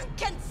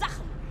kranken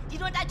Sachen, die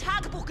du in dein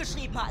Tagebuch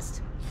geschrieben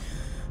hast.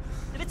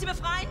 Du willst sie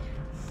befreien?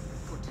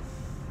 Gut.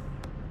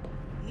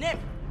 Nimm!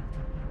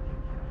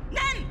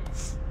 Nimm!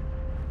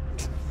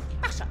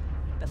 Mach schon.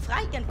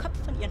 Befrei ihren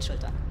Kopf von ihren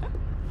Schultern. Hm?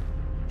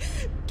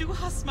 Du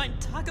hast mein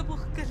Tagebuch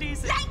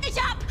gelesen. Lenk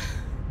dich ab!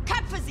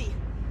 Köpfe sie!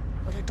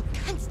 Oder du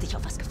kannst dich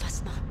auf was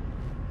gefasst machen.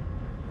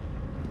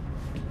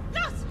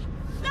 Los!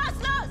 Los,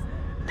 los!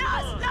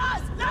 Los,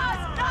 los, los,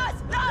 los,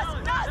 los,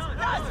 los,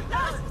 los,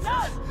 los,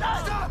 los, los!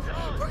 Stop!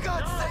 For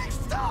God's sake,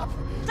 stop!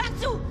 Sag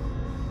zu!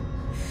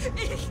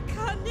 Ich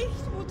kann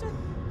nicht, Mutter.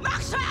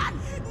 Mach schon!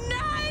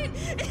 Nein!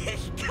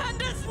 Ich kann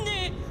das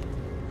nicht!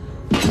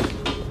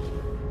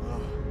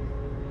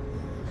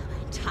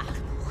 Ein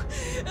Tagebuch.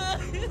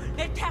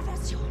 Mit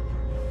Perversion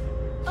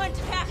und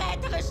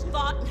verräterischen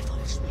Worten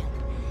vollschmieren.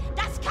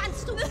 Das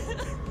kannst du!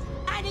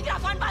 Einige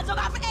davon waren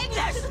sogar auf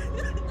Englisch!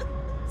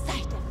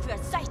 Seite für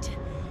Seite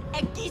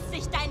ergießt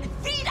sich dein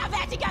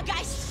widerwärtiger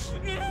Geist!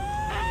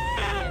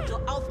 Du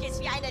aufgehst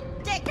wie eine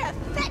dicke,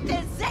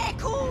 fette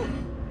Seekuh!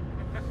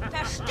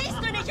 Verstehst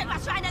du nicht, in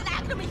was für eine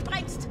Lage du mich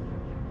bringst?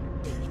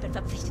 Ich bin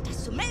verpflichtet,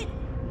 das zu melden.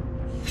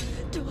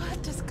 Du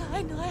hattest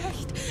kein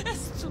Recht,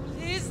 es zu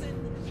lesen.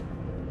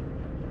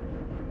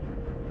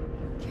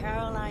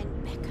 Caroline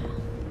Becker,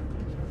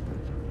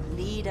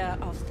 leader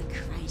of the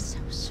Chryso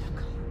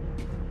Circle.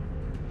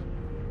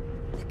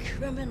 The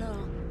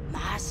criminal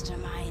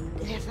mastermind.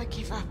 Never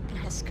give up,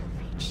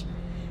 Blazkowicz.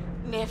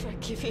 Never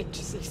give in to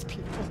these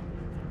people.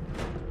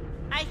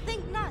 I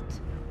think not.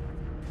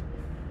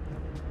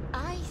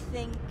 I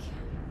think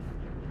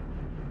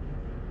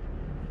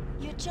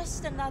you're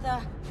just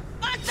another.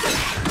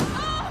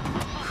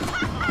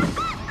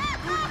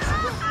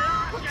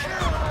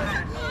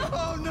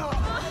 Oh no!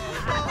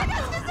 Hast du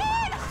das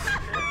gesehen?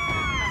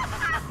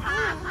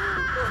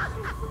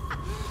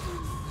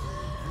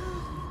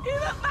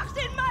 Übermacht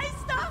den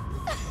Meister!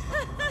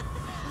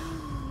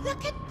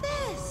 Look at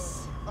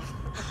this!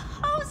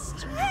 How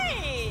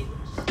strange!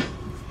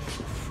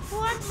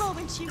 One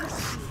moment she was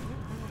here,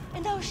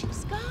 and now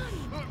she's gone.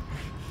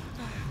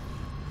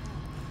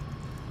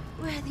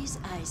 Were these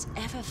eyes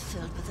ever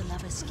filled with a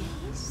lover's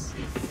gaze?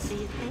 Do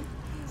you think?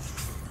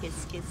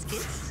 Kiss, kiss,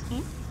 kiss.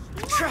 Hm?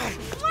 Try.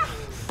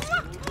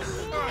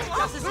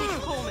 Das ist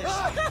nicht komisch.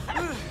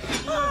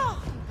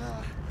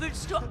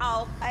 Willst du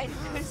auch ein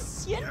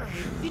Küsschen,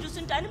 wie du es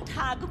in deinem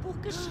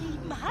Tagebuch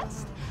geschrieben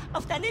hast?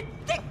 Auf deine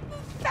dicken,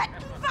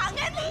 fetten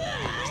Wangen?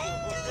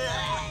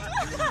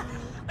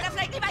 Oder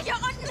vielleicht lieber hier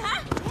unten,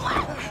 ha?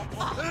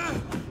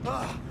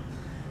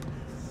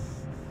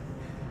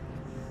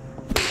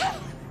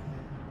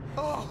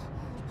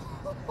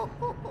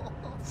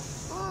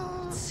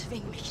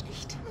 Zwing mich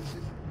nicht.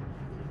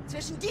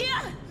 Zwischen dir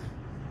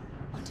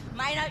und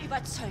meiner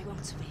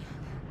Überzeugung zu wählen.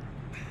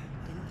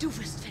 Denn du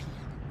wirst verlieren.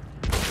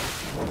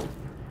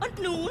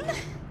 Und nun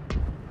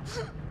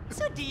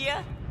zu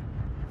dir.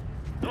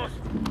 Oh,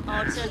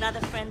 to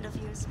another friend of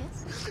yours,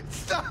 yes?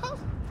 Stop!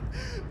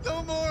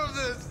 No more of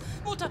this!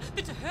 Mutter,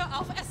 bitte hör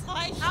auf, es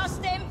reicht. Aus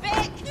dem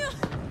Weg!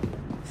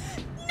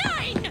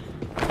 Nein!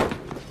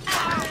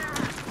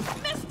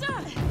 Mister!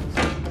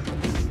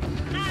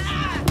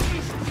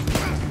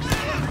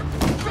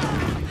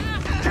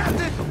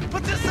 Captain,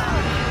 put this on!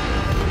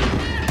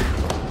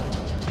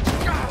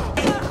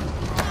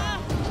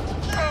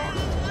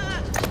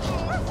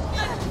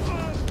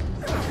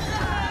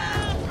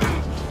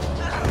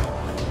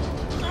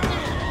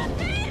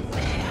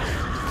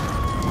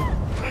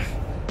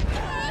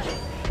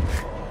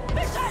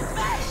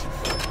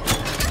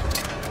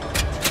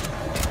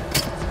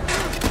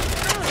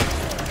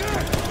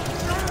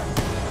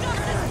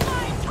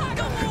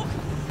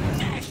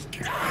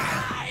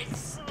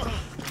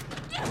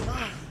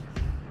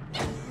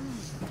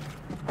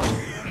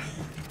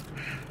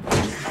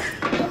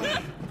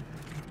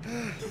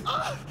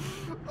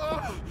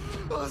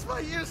 Oh, is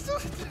my ear so...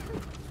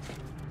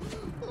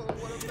 Oh,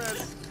 what a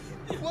mess.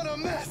 What a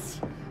mess.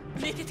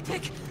 Make it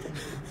quick.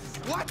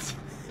 What?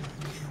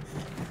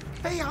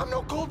 Hey, I'm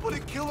no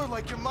cold-blooded killer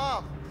like your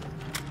mom.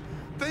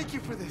 Thank you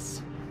for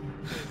this.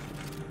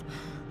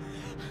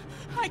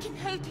 I can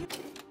help you.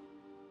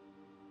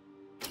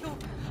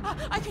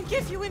 I can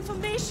give you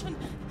information.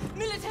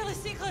 Military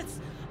secrets.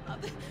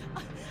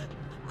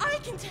 I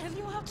can tell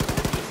you how to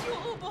release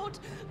your U-boat.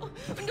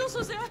 And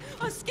also there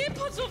are escape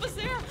pods over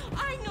there.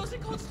 I know the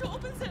codes to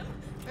open them.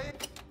 Hey,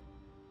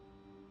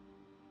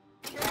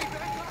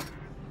 back up.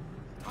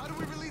 How do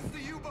we release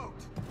the U-boat?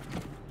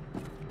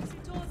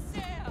 The door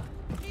there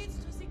leads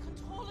to the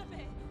controller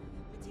bay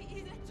with the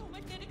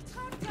electromagnetic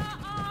tractor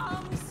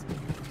arms.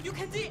 You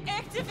can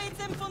deactivate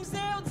them from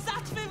there and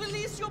that will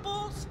release your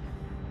boat.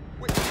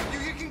 Wait,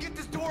 you can get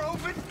this door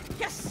open?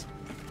 Yes.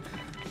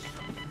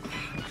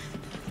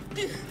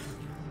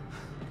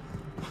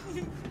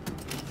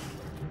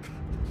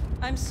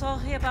 I'm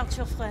sorry about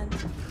your friend.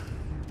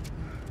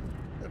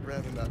 I'd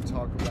rather not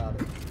talk about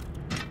it.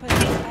 But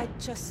I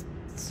just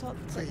thought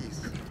that...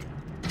 Please.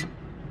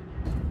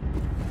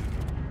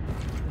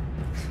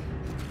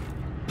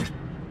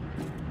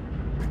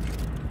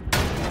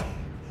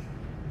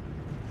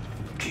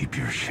 Keep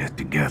your shit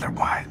together,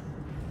 Wyatt.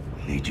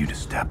 Need you to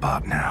step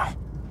up now.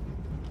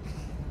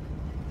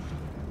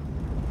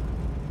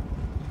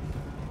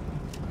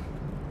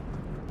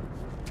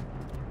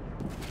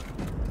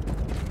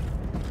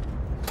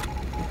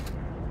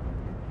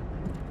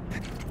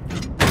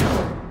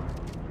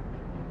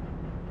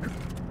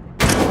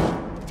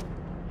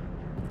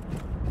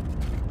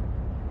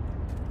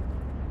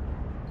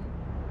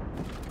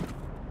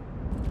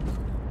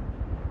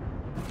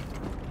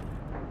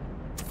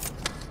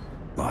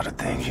 A lot of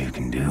things you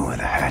can do with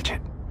a hatchet.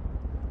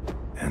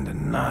 And a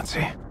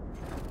Nazi.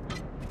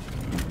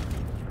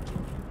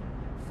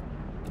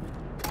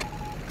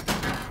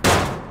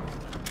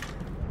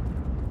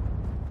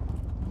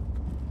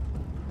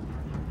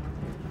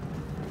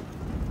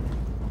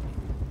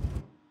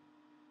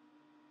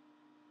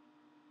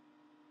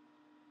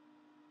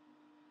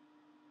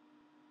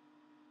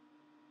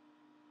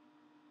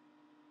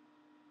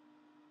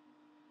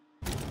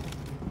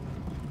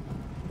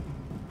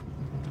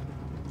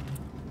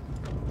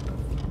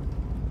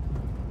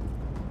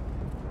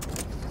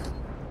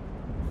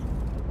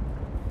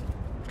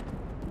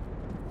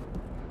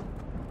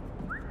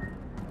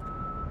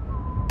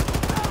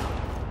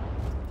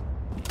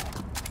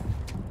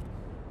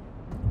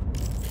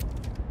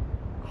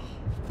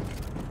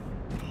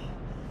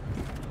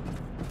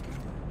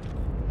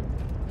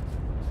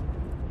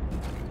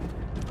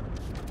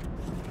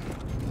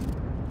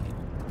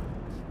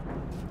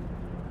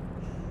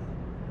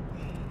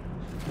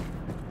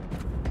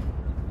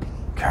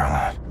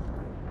 Caroline,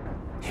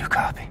 you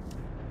copy?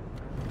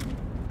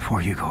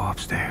 Before you go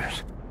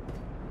upstairs,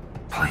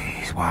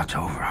 please watch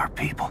over our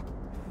people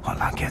while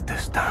I get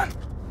this done.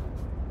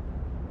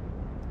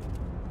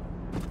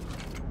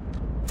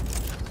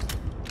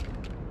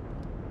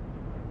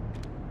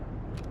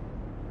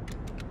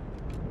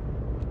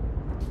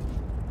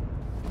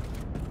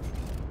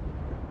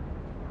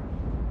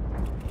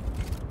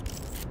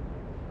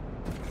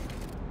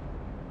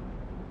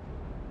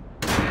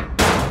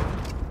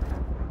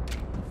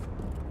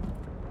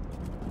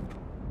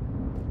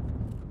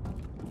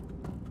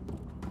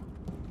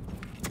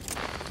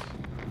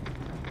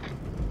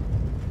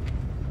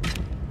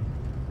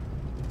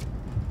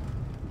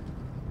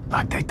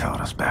 Like they taught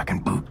us back in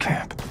boot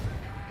camp.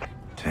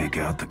 Take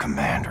out the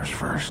commanders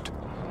first.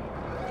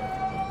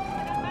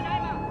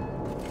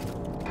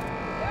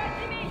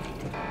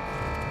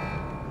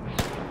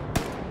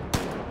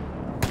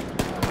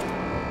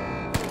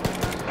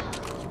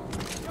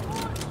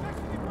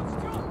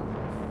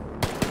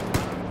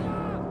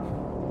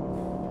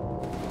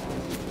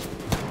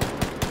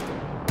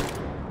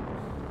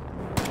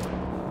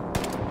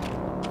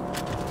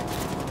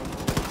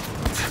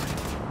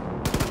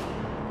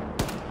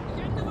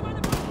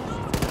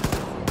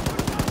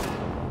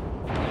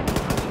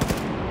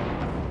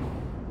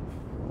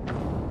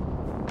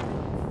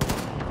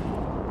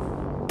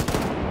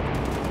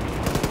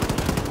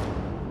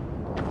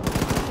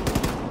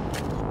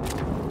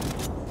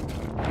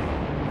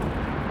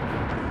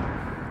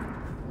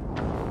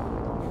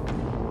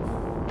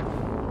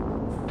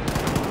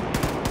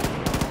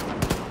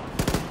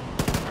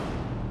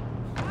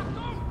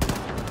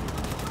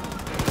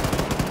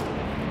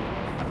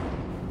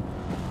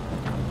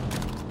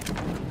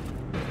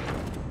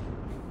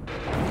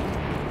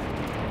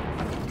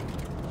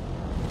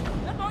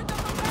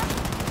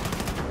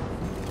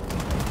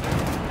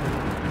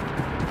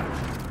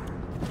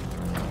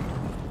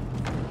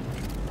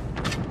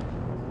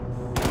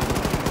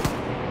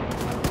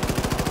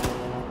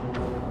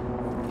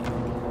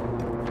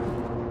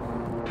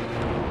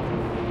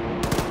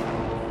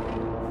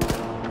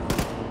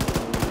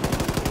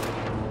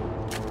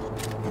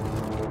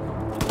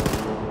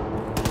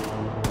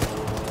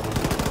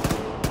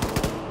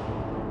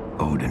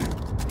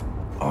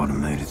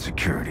 Automated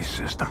security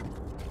system.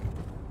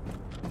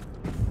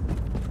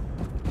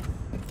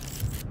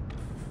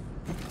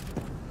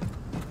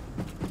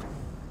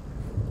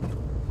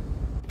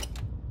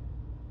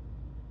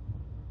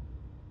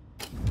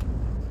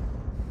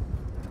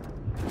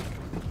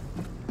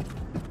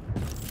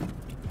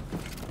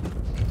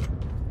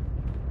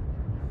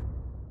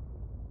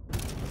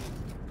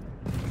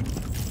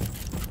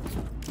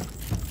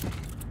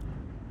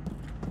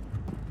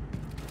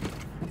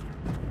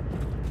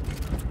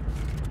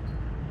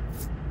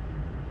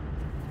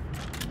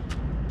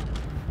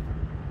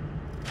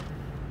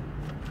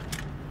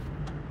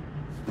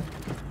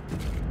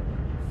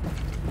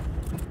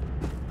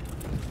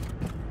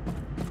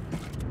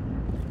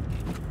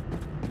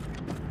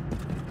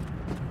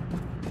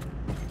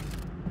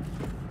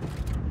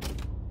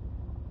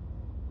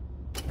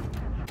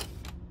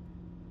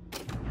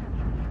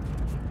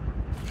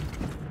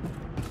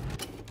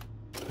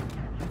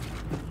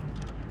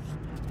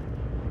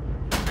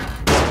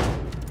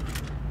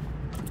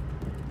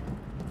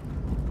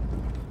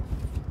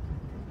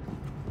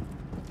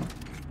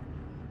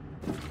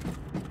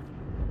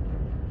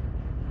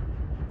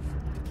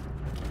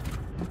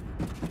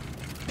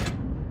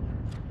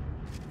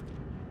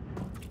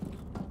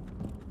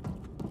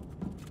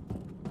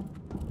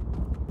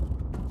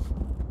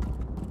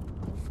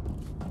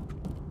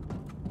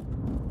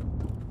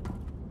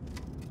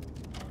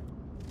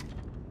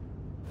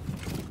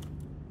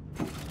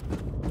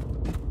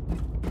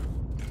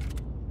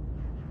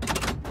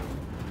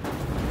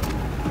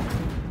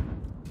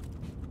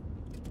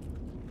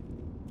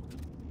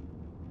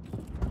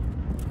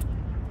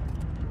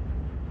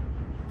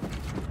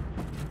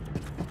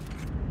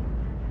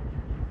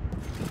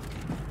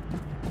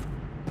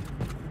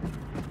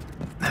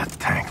 That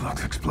tank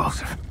looks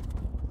explosive.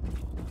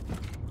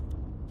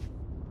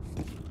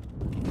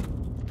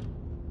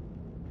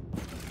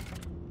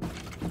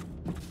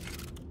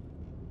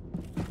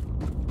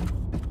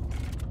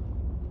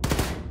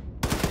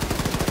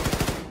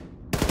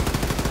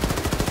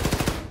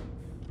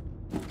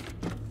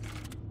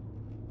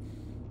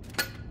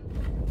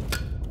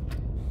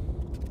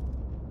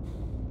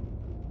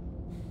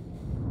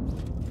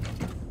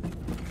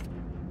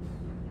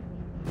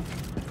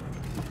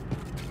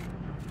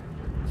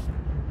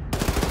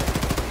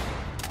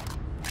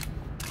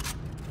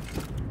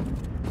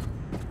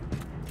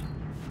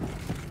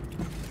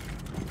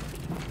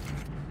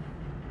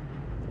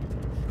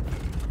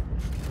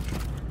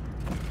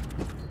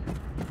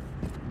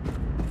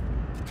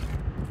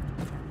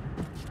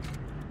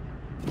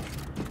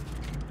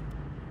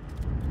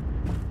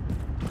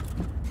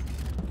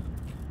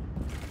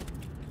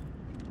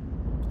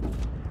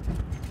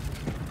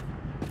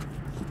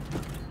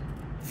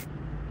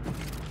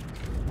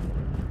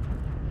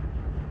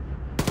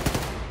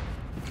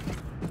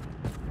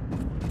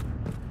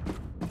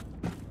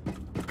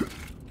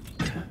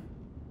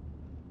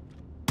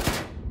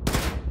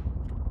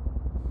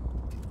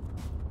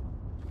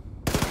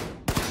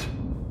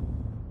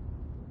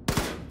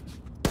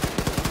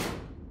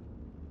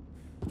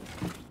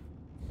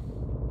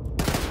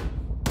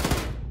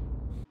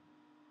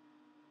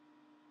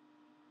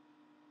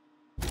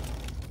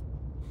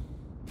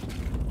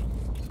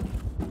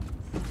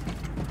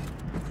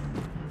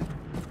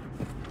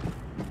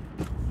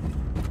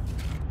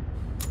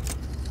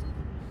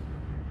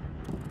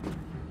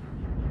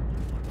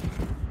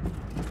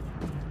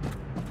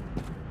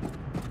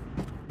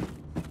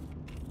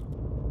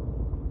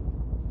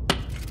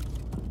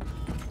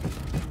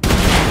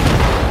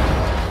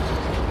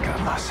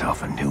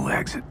 myself a new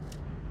exit.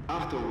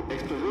 Achtung,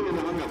 Explosion in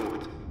der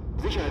Hangarbucht.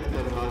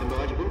 Sicherheitspersonal im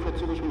Bereich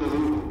unverzüglich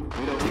untersuchen.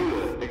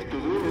 Wiederhole,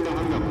 Explosion in der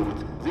Hangarbucht.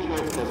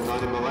 Sicherheitspersonal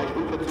im Bereich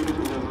unverzüglich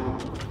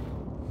untersuchen.